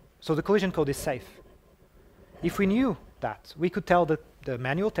collision code. So the collision code is safe. If we knew that, we could tell the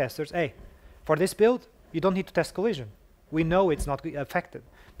manual testers, hey, for this build, you don't need to test collision. We know it's not affected,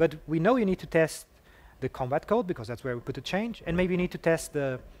 but we know you need to test the combat code, because that's where we put the change, and maybe you need to test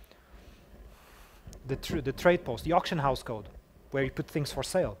the trade post, the auction house code, where you put things for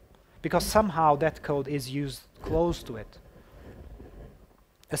sale, because somehow that code is used close to it.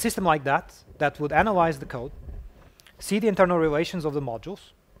 A system like that would analyze the code, see the internal relations of the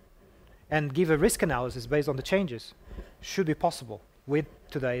modules, and give a risk analysis based on the changes, should be possible with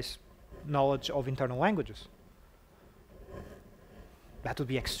today's knowledge of internal languages. That would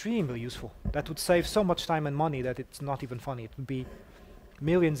be extremely useful. That would save so much time and money that it's not even funny. It would be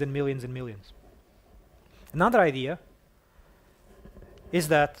millions and millions and millions. Another idea is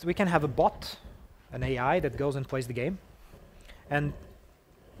that we can have a bot, an AI that goes and plays the game, and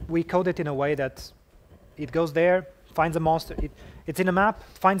we code it in a way that it goes there, finds a monster, it's in a map,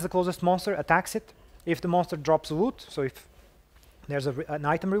 finds the closest monster, attacks it. If the monster drops loot, so if there's an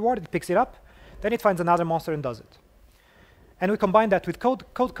item reward, it picks it up, then it finds another monster and does it. And we combine that with code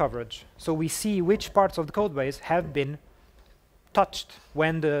coverage, so we see which parts of the code base have been touched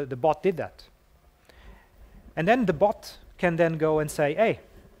when the bot did that. And then the bot can then go and say, hey,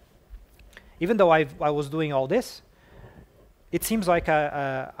 even though I was doing all this, it seems like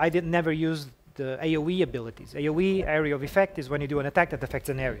I never used the AoE abilities. AoE, area of effect, is when you do an attack that affects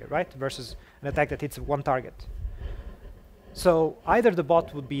an area, right? Versus an attack that hits one target. So either the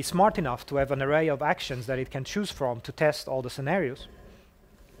bot would be smart enough to have an array of actions that it can choose from to test all the scenarios,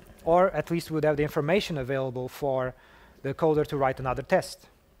 or at least would have the information available for the coder to write another test.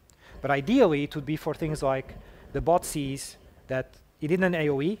 But ideally, it would be for things like the bot sees that he did an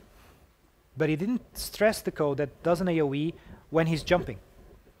AoE, but he didn't stress the code that does an AoE when he's jumping.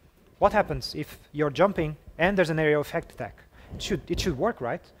 What happens if you're jumping and there's an area of effect attack? It should work,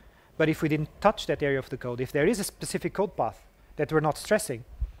 right? But if we didn't touch that area of the code, if there is a specific code path that we're not stressing,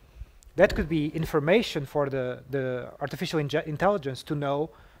 that could be information for the artificial intelligence to know,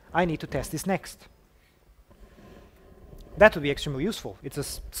 I need to test this next. That would be extremely useful. It's a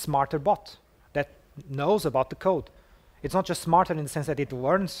smarter bot that knows about the code. It's not just smarter in the sense that it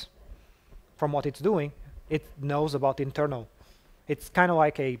learns from what it's doing, it knows about the internal. It's kind of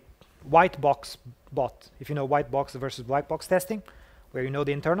like a white box bot. If you know white box versus black box testing, where you know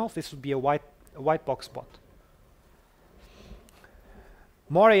the internals, this would be a white box bot.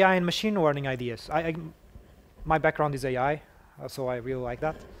 More AI and machine learning ideas. My background is AI, so I really like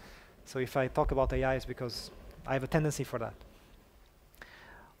that. So if I talk about AI, it's because I have a tendency for that.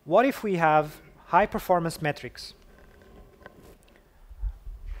 What if we have high performance metrics?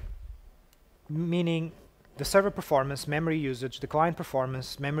 Meaning the server performance, memory usage, the client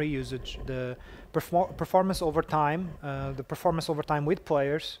performance, memory usage, the performance over time, the performance over time with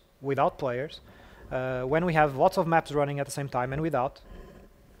players, without players, when we have lots of maps running at the same time and without.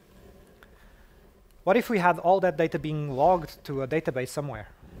 What if we had all that data being logged to a database somewhere?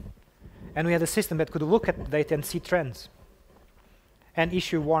 And we had a system that could look at the data and see trends and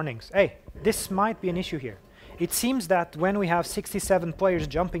issue warnings. Hey, this might be an issue here. It seems that when we have 67 players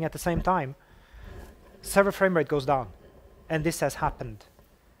jumping at the same time, server frame rate goes down. And this has happened,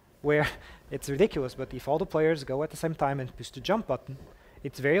 where it's ridiculous, but if all the players go at the same time and push the jump button,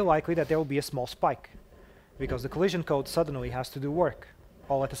 it's very likely that there will be a small spike, because the collision code suddenly has to do work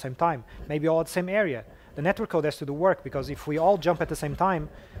all at the same time, maybe all at the same area. The network code has to do work, because if we all jump at the same time,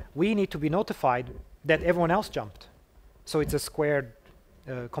 we need to be notified that everyone else jumped. So it's a squared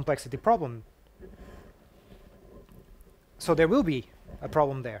complexity problem. So there will be a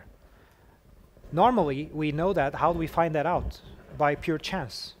problem there. Normally, we know that. How do we find that out? By pure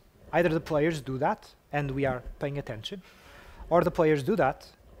chance. Either the players do that, and we are paying attention, or the players do that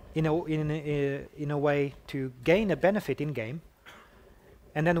in a way to gain a benefit in-game,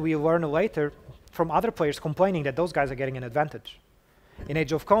 and then we learn later from other players complaining that those guys are getting an advantage. In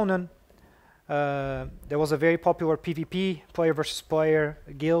Age of Conan, there was a very popular PvP, player versus player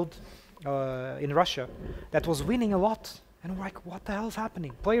guild in Russia that was winning a lot, and we're like, what the hell is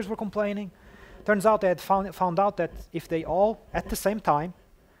happening? Players were complaining. Turns out they had found out that if they all, at the same time,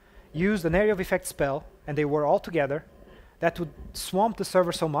 used an area of effect spell, and they were all together, that would swamp the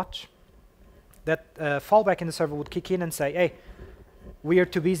server so much that fallback in the server would kick in and say, hey, we are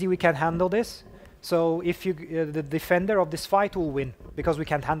too busy, we can't handle this. So if you, the defender of this fight will win, because we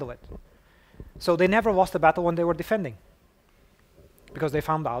can't handle it. So they never lost a battle when they were defending, because they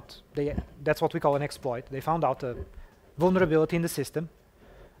found out, that's what we call an exploit. They found out a vulnerability in the system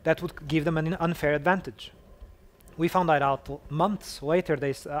that would give them an unfair advantage. We found that out months later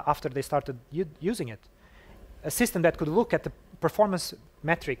after they started using it. A system that could look at the performance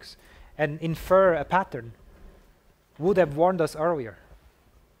metrics and infer a pattern would have warned us earlier.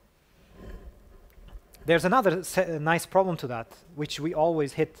 There's another nice problem to that, which we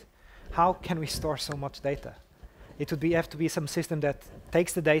always hit. How can we store so much data? It would have to be some system that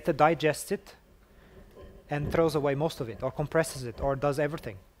takes the data, digests it, and throws away most of it, or compresses it, or does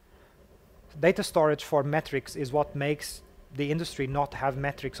everything. Data storage for metrics is what makes the industry not have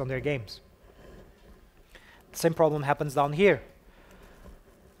metrics on their games. The same problem happens down here.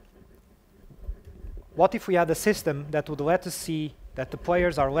 What if we had a system that would let us see that the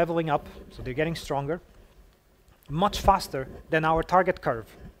players are leveling up, so they're getting stronger, much faster than our target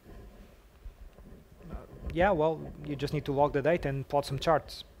curve? Yeah, well, you just need to log the data and plot some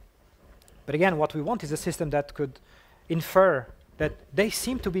charts. But again, what we want is a system that could infer that they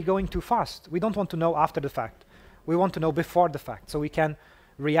seem to be going too fast. We don't want to know after the fact. We want to know before the fact, so we can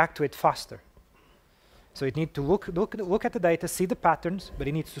react to it faster. So it needs to look at the data, see the patterns, but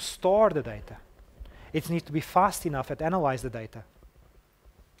it needs to store the data. It needs to be fast enough at analyze the data.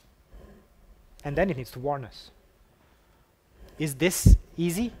 And then it needs to warn us. Is this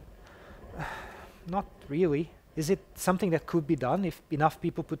easy? Not really. Is it something that could be done if enough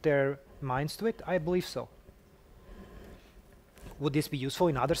people put their minds to it? I believe so. Would this be useful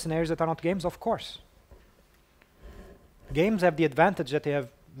in other scenarios that are not games? Of course. Games have the advantage that they have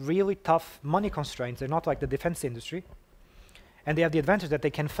really tough money constraints. They're not like the defense industry. And they have the advantage that they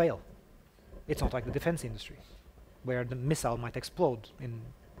can fail. It's not like the defense industry, where the missile might explode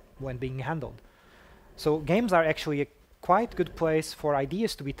when being handled. So games are actually a quite good place for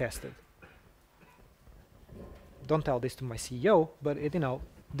ideas to be tested. Don't tell this to my CEO, but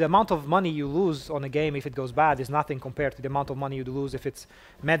the amount of money you lose on a game if it goes bad is nothing compared to the amount of money you lose if it's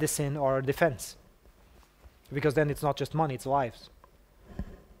medicine or defense. Because then it's not just money, it's lives.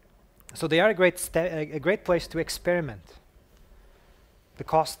 So they are a great place to experiment. The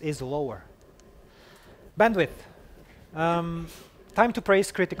cost is lower. Bandwidth. Time to play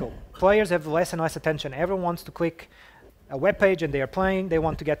is critical. Players have less and less attention. Everyone wants to click a web page and they are playing. They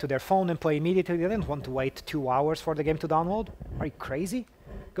want to get to their phone and play immediately. They don't want to wait 2 hours for the game to download. Are you crazy?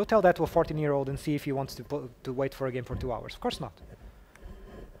 Go tell that to a 14-year-old and see if he wants to wait for a game for 2 hours. Of course not.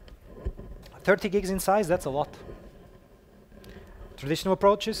 30 gigs in size, that's a lot. Traditional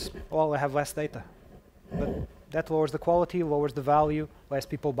approaches, well, I have less data. But that lowers the quality, lowers the value, less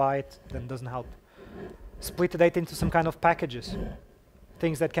people buy it, then doesn't help. Split the data into some kind of packages.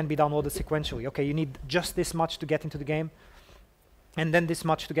 Things that can be downloaded sequentially. Okay, you need just this much to get into the game, and then this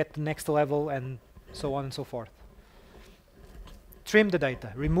much to get to the next level, and so on and so forth. Trim the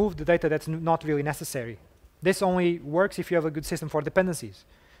data. Remove the data that's not really necessary. This only works if you have a good system for dependencies.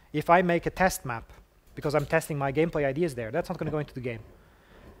 If I make a test map, because I'm testing my gameplay ideas there, that's not going to go into the game.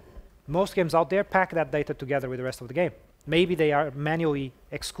 Most games out there pack that data together with the rest of the game. Maybe they are manually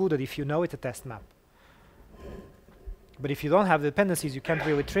excluded if you know it's a test map. But if you don't have the dependencies, you can't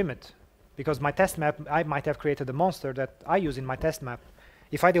really trim it. Because my test map, I might have created a monster that I use in my test map.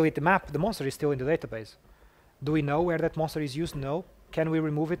 If I delete the map, the monster is still in the database. Do we know where that monster is used? No. Can we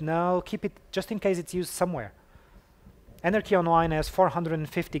remove it? No. Keep it just in case it's used somewhere. Anarchy Online has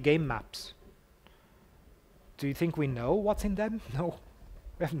 450 game maps. Do you think we know what's in them? No.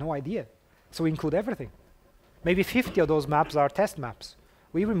 We have no idea. So we include everything. Maybe 50 of those maps are test maps.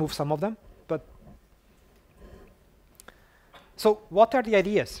 We remove some of them, but... So what are the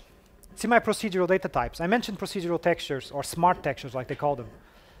ideas? Semi-procedural data types. I mentioned procedural textures, or smart textures like they call them.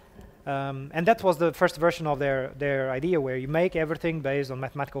 And that was the first version of their idea, where you make everything based on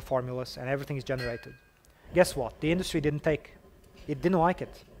mathematical formulas and everything is generated. Guess what? The industry didn't take. It didn't like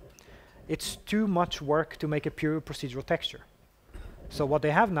it. It's too much work to make a pure procedural texture. So what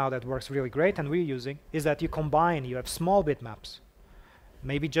they have now that works really great and we're using is that you combine, you have small bitmaps,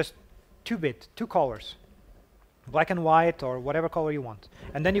 maybe just 2-bit, 2 colors, black and white or whatever color you want.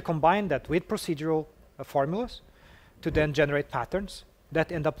 And then you combine that with procedural formulas to then generate patterns that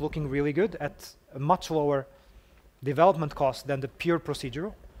end up looking really good at a much lower development cost than the pure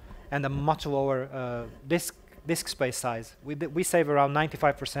procedural and a much lower disk space size. We save around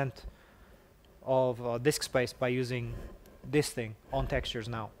 95% of disk space by using this thing on textures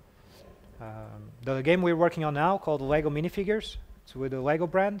now. The game we're working on now, called Lego minifigures, it's with the Lego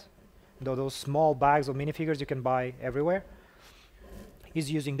brand, those small bags of minifigures you can buy everywhere, is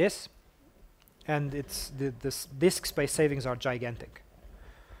using this, and it's the disk space savings are gigantic.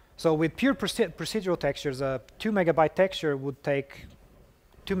 So with pure procedural textures, a 2 megabyte texture would take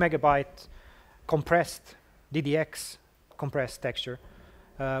 2 megabyte compressed DDX compressed texture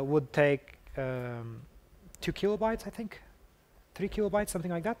would take 2 kilobytes, I think, 3 kilobytes,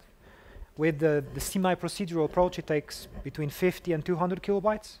 something like that. With the semi-procedural approach, it takes between 50 and 200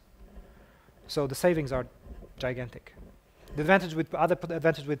 kilobytes. So the savings are gigantic. The advantage with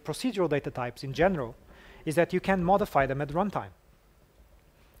advantage with procedural data types in general is that you can modify them at runtime,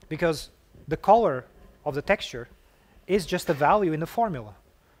 because the color of the texture is just a value in the formula.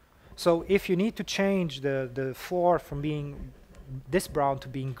 So if you need to change the floor from being this brown to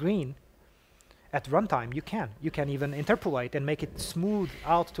being green at runtime, you can. You can even interpolate and make it smooth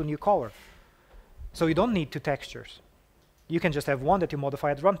out to a new color. So you don't need 2 textures. You can just have one that you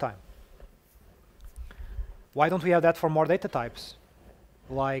modify at runtime. Why don't we have that for more data types?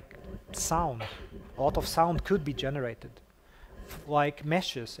 Like sound. A lot of sound could be generated. Like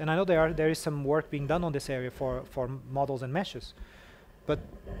meshes. And I know there is some work being done on this area for models and meshes. But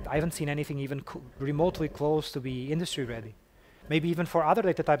I haven't seen anything even remotely close to be industry ready. Maybe even for other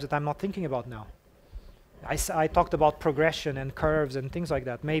data types that I'm not thinking about now. I talked about progression and curves and things like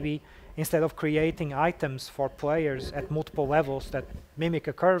that. Maybe instead of creating items for players at multiple levels that mimic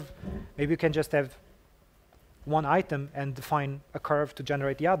a curve, maybe you can just have one item and define a curve to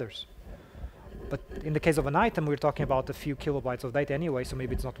generate the others. But in the case of an item, we're talking about a few kilobytes of data anyway, so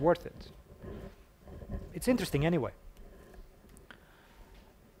maybe it's not worth it. It's interesting anyway.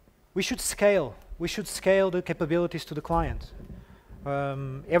 We should scale. We should scale the capabilities to the client.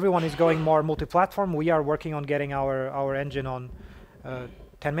 Everyone is going more multi-platform. We are working on getting our engine on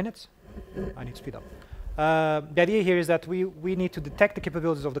 10 minutes? I need to speed up. The idea here is that we need to detect the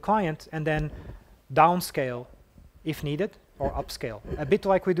capabilities of the client and then downscale if needed, or upscale. A bit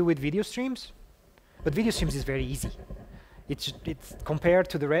like we do with video streams, but video streams is very easy. It's compared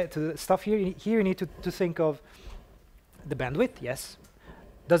to the stuff here. Here you need to think of the bandwidth, yes.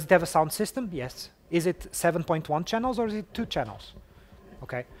 Does it have a sound system? Yes. Is it 7.1 channels or is it 2 channels?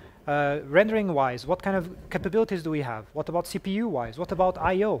 Okay. Rendering-wise, what kind of capabilities do we have? What about CPU-wise? What about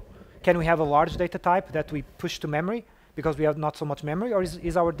I/O? Can we have a large data type that we push to memory because we have not so much memory, or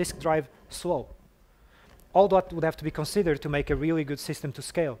is our disk drive slow? All that would have to be considered to make a really good system to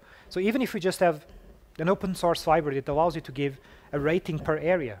scale. So even if we just have an open source library that allows you to give a rating per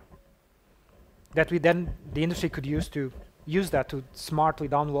area, that we then, the industry could use that to smartly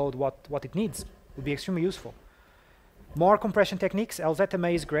download what it needs, would be extremely useful. More compression techniques.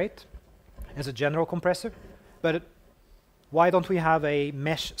 LZMA is great as a general compressor, but why don't we have a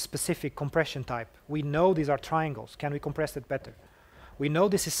mesh-specific compression type? We know these are triangles. Can we compress it better? We know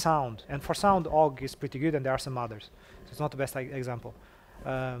this is sound, and for sound, OGG is pretty good, and there are some others. So it's not the best example.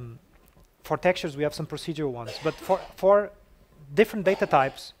 For textures, we have some procedural ones, but for different data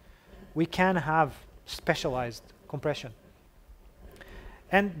types, we can have specialized compression.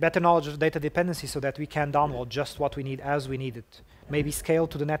 And better knowledge of data dependency so that we can download just what we need as we need it. Maybe scale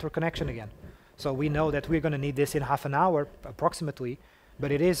to the network connection again. So we know that we're going to need this in half an hour, approximately,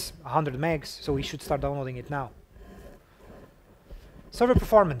 but it is 100 megs, so we should start downloading it now. Server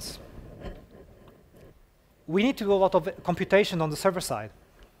performance. We need to do a lot of computation on the server side.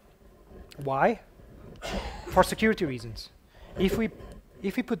 Why? For security reasons. If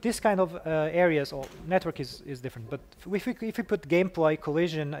we put this kind of areas, or network is different, but if we put gameplay,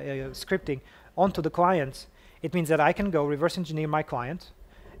 collision, scripting onto the clients, it means that I can go reverse engineer my client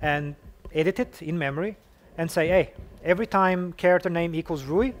and edit it in memory and say, hey, every time character name equals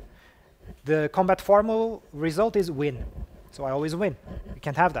Rui, the combat formal result is win. So I always win. You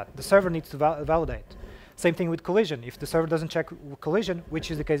can't have that. The server needs to validate. Same thing with collision. If the server doesn't check collision,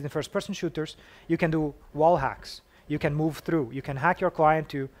 which is the case in first-person shooters, you can do wall hacks. You can move through. You can hack your client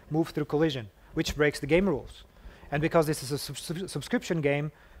to move through collision, which breaks the game rules. And because this is a subscription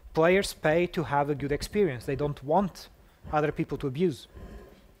game, players pay to have a good experience. They don't want other people to abuse.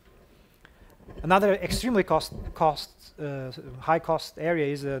 Another extremely high cost area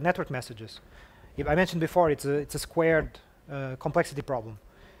is network messages. I mentioned before, it's a squared complexity problem.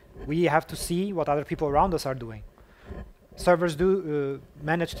 We have to see what other people around us are doing. Servers do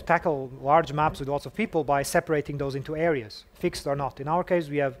manage to tackle large maps with lots of people by separating those into areas, fixed or not. In our case,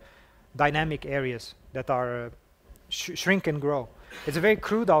 we have dynamic areas that are shrink and grow. It's a very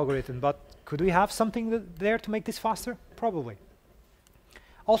crude algorithm, but could we have something there to make this faster? Probably.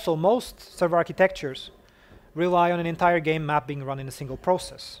 Also, most server architectures rely on an entire game map being run in a single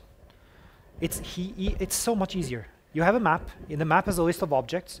process. It's so much easier. You have a map. In the map is a list of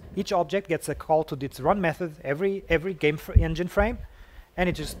objects. Each object gets a call to its run method every game engine frame, and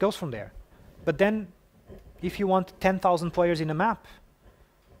it just goes from there. But then, if you want 10,000 players in a map,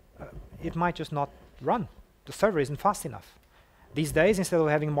 it might just not run. The server isn't fast enough. These days, instead of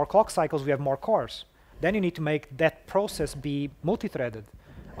having more clock cycles, we have more cores. Then you need to make that process be multi-threaded.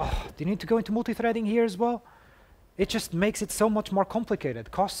 Oh, do you need to go into multi-threading here as well? It just makes it so much more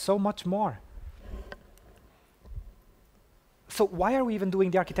complicated, costs so much more. So why are we even doing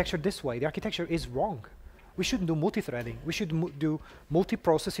the architecture this way? The architecture is wrong. We shouldn't do multi-threading. We should do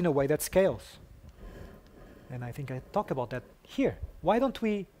multi-process in a way that scales. And I think I talked about that here. Why don't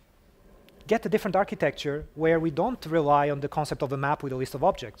we get a different architecture where we don't rely on the concept of a map with a list of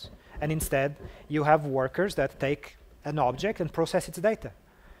objects, and instead you have workers that take an object and process its data?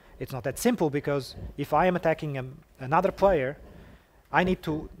 It's not that simple, because if I am attacking another player, I need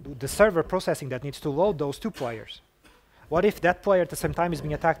to do the server processing that needs to load those two players. What if that player at the same time is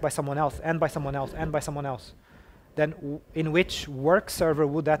being attacked by someone else, and by someone else, and by someone else? Then in which work server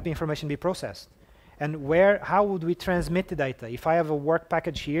would that information be processed? And how would we transmit the data? If I have a work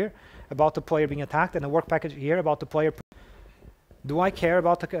package here about the player being attacked, and a work package here about the player, do I care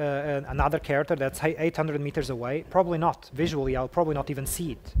about another character that's 800 meters away? Probably not. Visually, I'll probably not even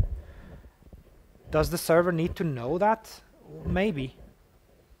see it. Does the server need to know that? Maybe.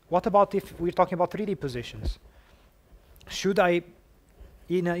 What about if we're talking about 3D positions? Should I,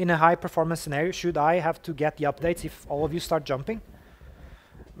 in a high performance scenario, should I have to get the updates if all of you start jumping?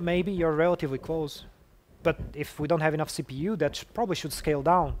 Maybe you're relatively close. But if we don't have enough CPU, that probably should scale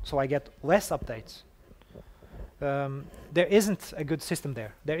down, so I get less updates. There isn't a good system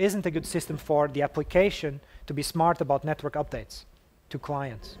there. There isn't a good system for the application to be smart about network updates to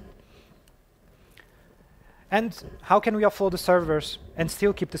clients. And how can we offload the servers and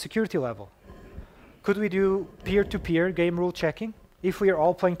still keep the security level? Could we do peer-to-peer game rule checking if we are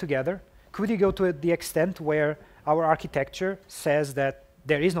all playing together? Could we go to the extent where our architecture says that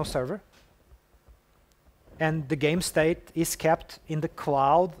there is no server and the game state is kept in the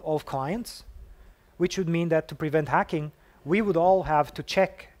cloud of clients, which would mean that to prevent hacking, we would all have to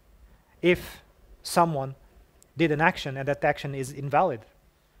check if someone did an action and that action is invalid.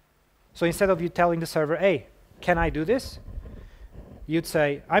 So instead of you telling the server, hey, can I do this? You'd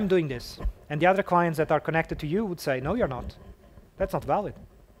say, I'm doing this. And the other clients that are connected to you would say, no, you're not. That's not valid.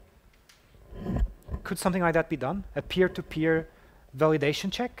 Could something like that be done? A peer-to-peer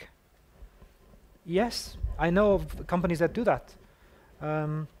validation check? Yes, I know of companies that do that.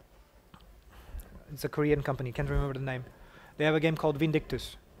 It's a Korean company, can't remember the name. They have a game called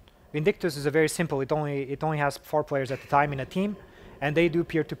Vindictus. Vindictus is a very simple, it only has 4 players at a time in a team, and they do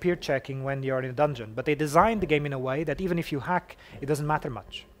peer-to-peer checking when you're in a dungeon. But they designed the game in a way that even if you hack, it doesn't matter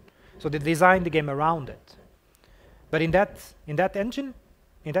much. So they designed the game around it. But in that engine,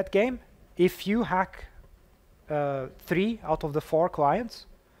 in that game, if you hack 3 out of the 4 clients,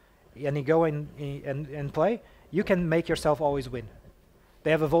 and you go and play, you can make yourself always win.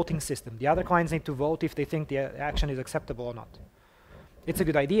 They have a voting system. The other clients need to vote if they think the action is acceptable or not. It's a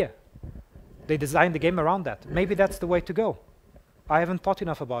good idea. They designed the game around that. Maybe that's the way to go. I haven't thought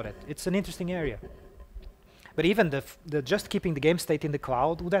enough about it. It's an interesting area. But even the just keeping the game state in the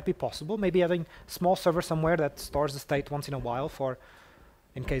cloud, would that be possible? Maybe having a small server somewhere that stores the state once in a while for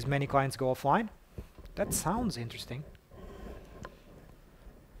in case many clients go offline? That sounds interesting.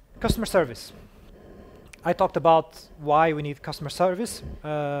 Customer service. I talked about why we need customer service.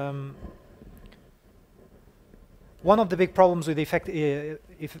 One of the big problems with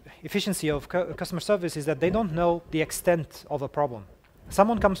efficiency of customer service is that they don't know the extent of a problem.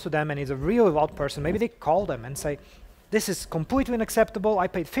 Someone comes to them and is a really loud person. Maybe they call them and say, this is completely unacceptable. I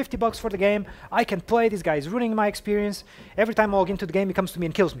paid $50 for the game. I can play. This guy is ruining my experience. Every time I log into the game, he comes to me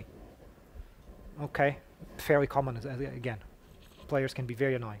and kills me. Okay, fairly common again. Players can be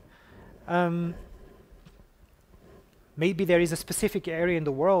very annoying. Maybe there is a specific area in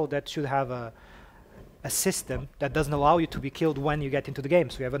the world that should have a system that doesn't allow you to be killed when you get into the game,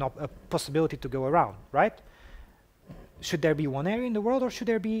 so you have a possibility to go around, right? Should there be one area in the world, or should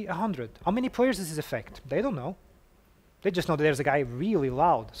there be 100? How many players does this affect? They don't know. They just know that there's a guy really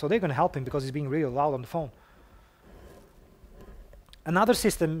loud, so they're going to help him because he's being really loud on the phone. Another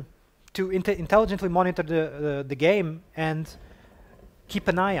system to intelligently monitor the game and keep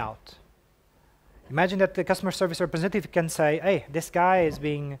an eye out. Imagine that the customer service representative can say, hey, this guy is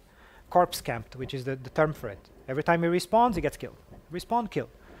being corpse camped, which is the term for it. Every time he respawns, he gets killed. Respawn, kill.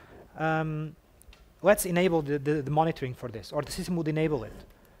 Let's enable the monitoring for this, or the system would enable it.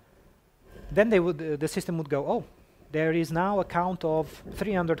 Then the system would go, oh, there is now a count of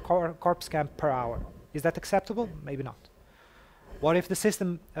 300 corpse camp per hour. Is that acceptable? Maybe not. What if the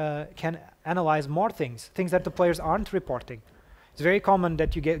system can analyze more things that the players aren't reporting? It's very common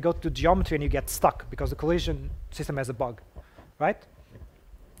that you go to geometry and you get stuck because the collision system has a bug, right?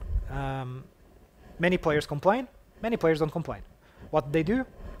 Many players complain, many players don't complain. What they do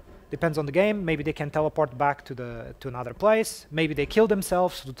depends on the game. Maybe they can teleport back to another place. Maybe they kill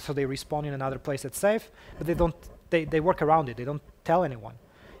themselves, so they respawn in another place that's safe. But they don't. They work around it. They don't tell anyone.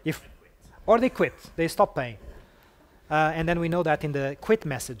 Or they quit. They stop paying. And then we know that in the quit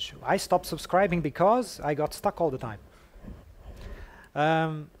message. I stopped subscribing because I got stuck all the time.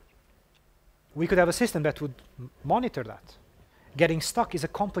 We could have a system that would monitor that. Getting stuck is a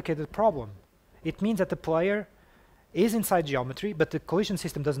complicated problem. It means that the player is inside geometry, but the collision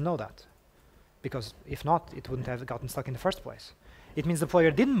system doesn't know that. Because if not, it wouldn't have gotten stuck in the first place. It means the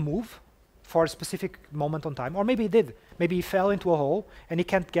player didn't move for a specific moment on time, or maybe he did. Maybe he fell into a hole and he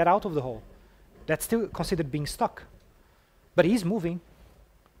can't get out of the hole. That's still considered being stuck. But he's moving.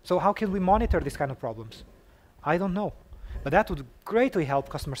 So how can we monitor these kind of problems? I don't know. But that would greatly help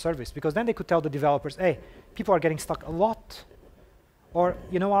customer service, because then they could tell the developers, hey, people are getting stuck a lot. Or,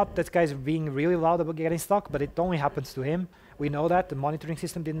 you know what, this guy's being really loud about getting stuck, but it only happens to him. We know that. The monitoring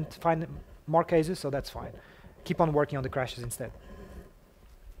system didn't find more cases, so that's fine. Keep on working on the crashes instead.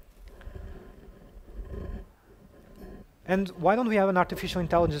 And why don't we have an artificial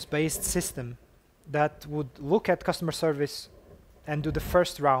intelligence-based system that would look at customer service and do the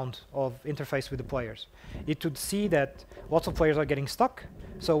first round of interface with the players? It would see that lots of players are getting stuck.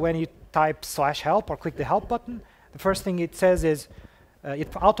 So when you type /help or click the help button, the first thing it says is,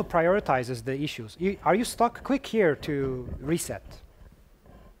 it auto-prioritizes the issues. Are you stuck? Click here to reset.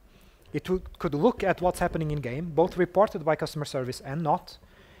 It could look at what's happening in-game, both reported by customer service and not,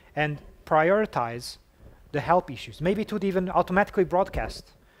 and prioritize the help issues. Maybe it would even automatically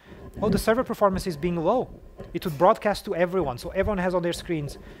broadcast. Oh, the server performance is being low. It would broadcast to everyone, so everyone has on their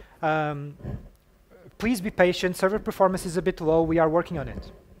screens. Please be patient, server performance is a bit low, we are working on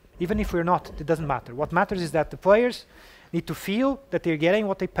it. Even if we're not, it doesn't matter. What matters is that the players need to feel that they're getting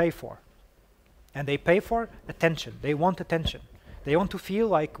what they pay for. And they pay for attention. They want attention. They want to feel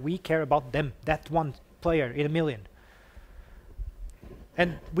like we care about them, that one player in a million.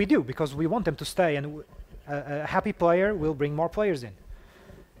 And we do, because we want them to stay, and a happy player will bring more players in.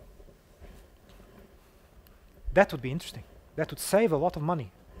 That would be interesting. That would save a lot of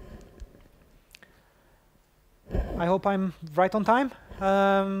money. I hope I'm right on time.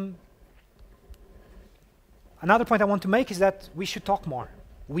 Another point I want to make is that we should talk more.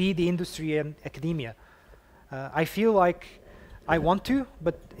 We, the industry and academia. I feel like I want to,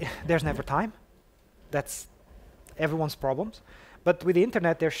 but there's never time. That's everyone's problems. But with the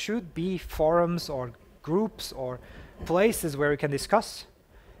internet, there should be forums or groups or places where we can discuss.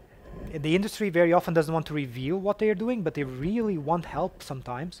 The industry very often doesn't want to reveal what they are doing, but they really want help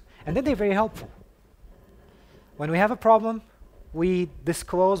sometimes, and then they're very helpful. When we have a problem, we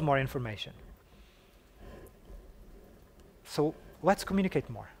disclose more information. So let's communicate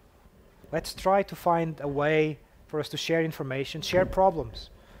more. Let's try to find a way for us to share information, share problems.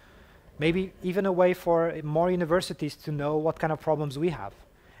 Maybe even a way for more universities to know what kind of problems we have.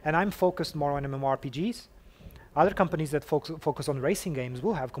 And I'm focused more on MMORPGs. Other companies that focus on racing games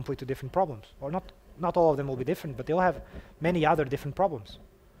will have completely different problems. Or not all of them will be different, but they'll have many other different problems.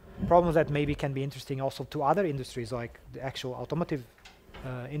 Problems that maybe can be interesting also to other industries, like the actual automotive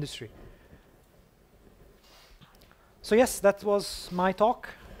industry. So yes, that was my talk.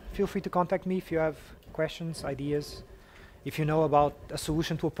 Feel free to contact me if you have questions, ideas. If you know about a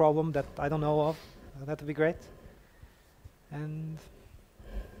solution to a problem that I don't know of, that would be great. And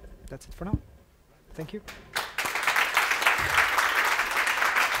that's it for now. Thank you.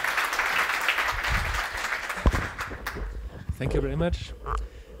 Thank you very much.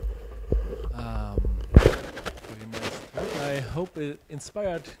 Very nice talk. I hope it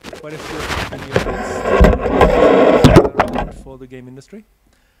inspired quite a few opinions for the game industry.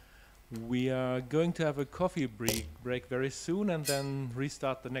 We are going to have a coffee break very soon and then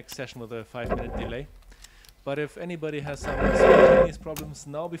restart the next session with a 5-minute delay. But if anybody has some spontaneous problems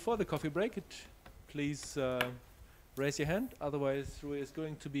now before the coffee break, please raise your hand. Otherwise, Rui is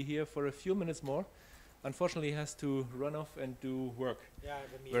going to be here for a few minutes more. Unfortunately, he has to run off and do work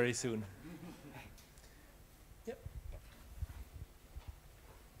very soon. Yep.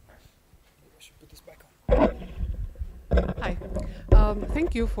 I should put this back on. Hi.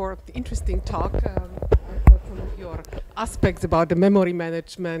 Thank you for the interesting talk. I thought some of your aspects about the memory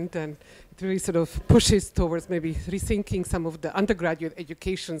management, and it really sort of pushes towards maybe rethinking some of the undergraduate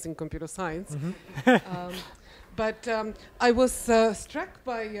educations in computer science. Mm-hmm. But I was struck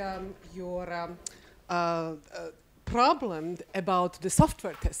by your problem about the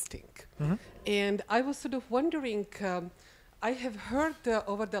software testing. Mm-hmm. And I was sort of wondering, I have heard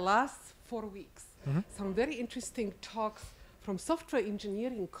over the last 4 weeks some very interesting talks from software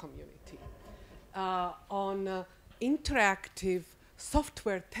engineering community on interactive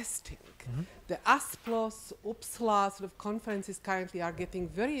software testing. Mm-hmm. The ASPLOS, UPSLA sort of conferences currently are getting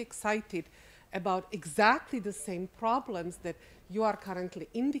very excited about exactly the same problems that you are currently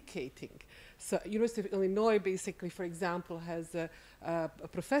indicating. So University of Illinois basically, for example, has a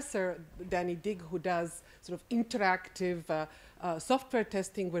professor, Danny Digg, who does sort of interactive software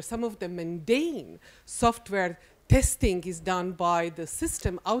testing where some of the mundane software testing is done by the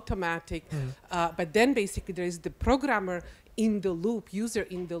system, automatic, but then basically there is the programmer in the loop, user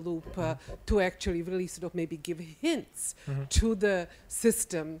in the loop, to actually really sort of maybe give hints to the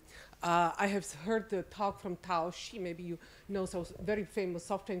system. I have heard the talk from Tao Shi, maybe you know, so very famous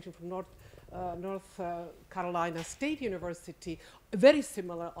software engineer from North Carolina State University, very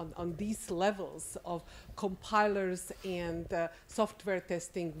similar on these levels of compilers and software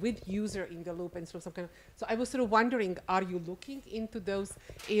testing with user in the loop and sort of some kind of. So I was sort of wondering, are you looking into those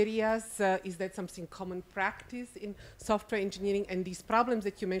areas? Is that something common practice in software engineering? And these problems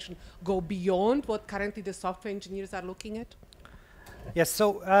that you mentioned go beyond what currently the software engineers are looking at? Yes,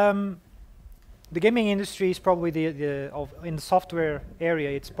 so the gaming industry is probably in the software area,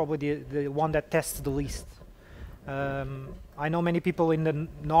 it's probably the one that tests the least. I know many people in the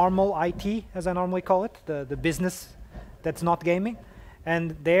normal IT, as I normally call it, the business that's not gaming,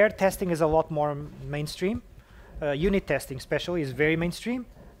 and their testing is a lot more mainstream. Unit testing especially is very mainstream.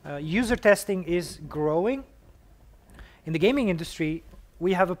 User testing is growing. In the gaming industry,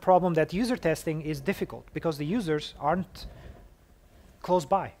 we have a problem that user testing is difficult because the users aren't close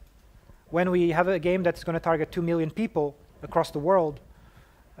by. when we have a game that's going to target 2 million people across the world,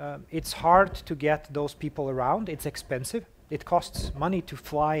 it's hard to get those people around. It's expensive. It costs money to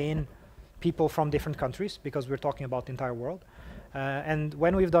fly in people from different countries, because we're talking about the entire world. And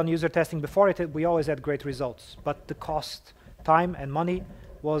when we've done user testing before we always had great results. But the cost, time, and money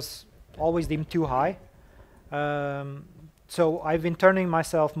was always deemed too high. So I've been turning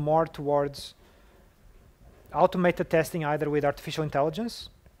myself more towards automated testing, either with artificial intelligence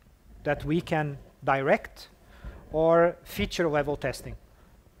that we can direct, or feature level testing.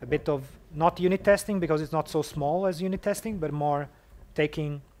 A bit of not unit testing, because it's not so small as unit testing, but more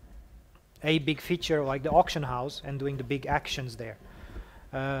taking a big feature like the auction house and doing the big actions there.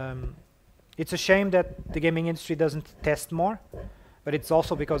 It's a shame that the gaming industry doesn't test more, but it's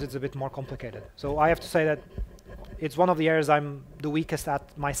also because it's a bit more complicated. So I have to say that it's one of the areas I'm the weakest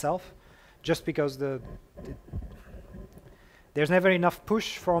at myself, just because there's never enough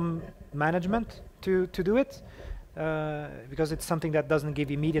push from management to do it, because it's something that doesn't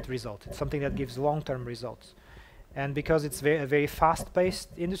give immediate results. It's something that gives long-term results. And because it's a very fast-paced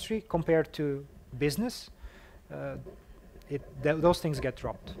industry compared to business, those things get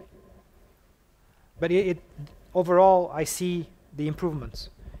dropped. But overall, I see the improvements.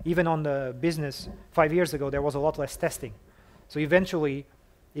 Even on the business, 5 years ago, there was a lot less testing. So eventually,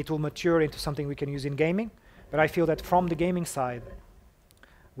 it will mature into something we can use in gaming. But I feel that from the gaming side,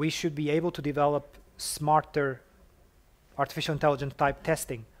 we should be able to develop smarter artificial intelligence type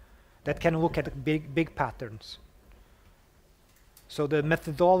testing that can look at big patterns. So the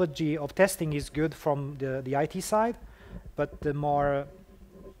methodology of testing is good from the IT side, but the more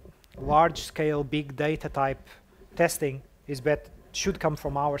large-scale, big data type testing should come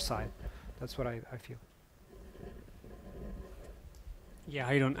from our side. That's what I feel. Yeah,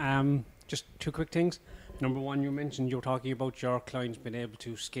 I don't. Just two quick things. Number one, you mentioned you were talking about your clients being able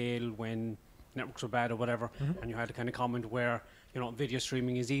to scale when networks were bad or whatever, and you had a kind of comment where, video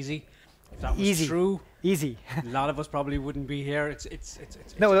streaming is easy. If that was easy. True, easy. A lot of us probably wouldn't be here. It's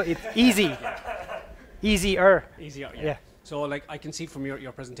easy. Yeah. Easier. Easier. Yeah. So like I can see from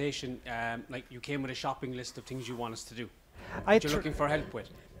your presentation, like you came with a shopping list of things you want us to do. That you're looking for help with.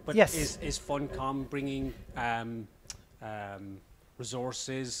 But yes. Is Funcom bringing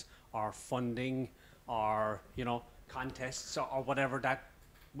resources or funding or contests or whatever that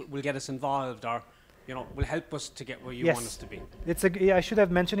will get us involved, or will help us to get where you want us to be? I should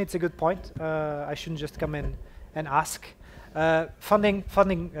have mentioned, it's a good point. I shouldn't just come in and ask. Funding.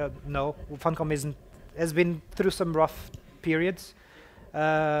 No, Funcom has been through some rough periods.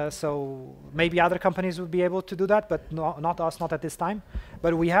 So maybe other companies would be able to do that, but not us, not at this time.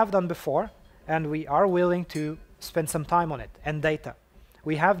 But we have done before, and we are willing to spend some time on it, and data.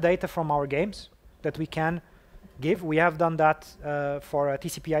 We have data from our games that we can give. We have done that for a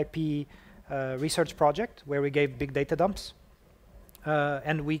TCP/IP research project where we gave big data dumps,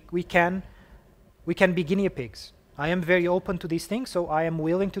 and we can be guinea pigs. I am very open to these things, so I am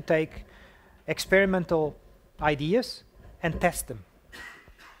willing to take experimental ideas and test them.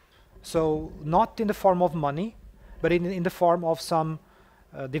 So not in the form of money, but in the form of some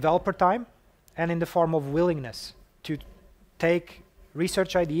developer time, and in the form of willingness to take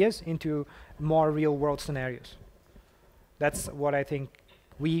research ideas into more real-world scenarios. That's what I think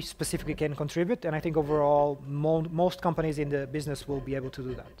we specifically can contribute, and I think overall most companies in the business will be able to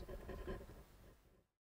do that.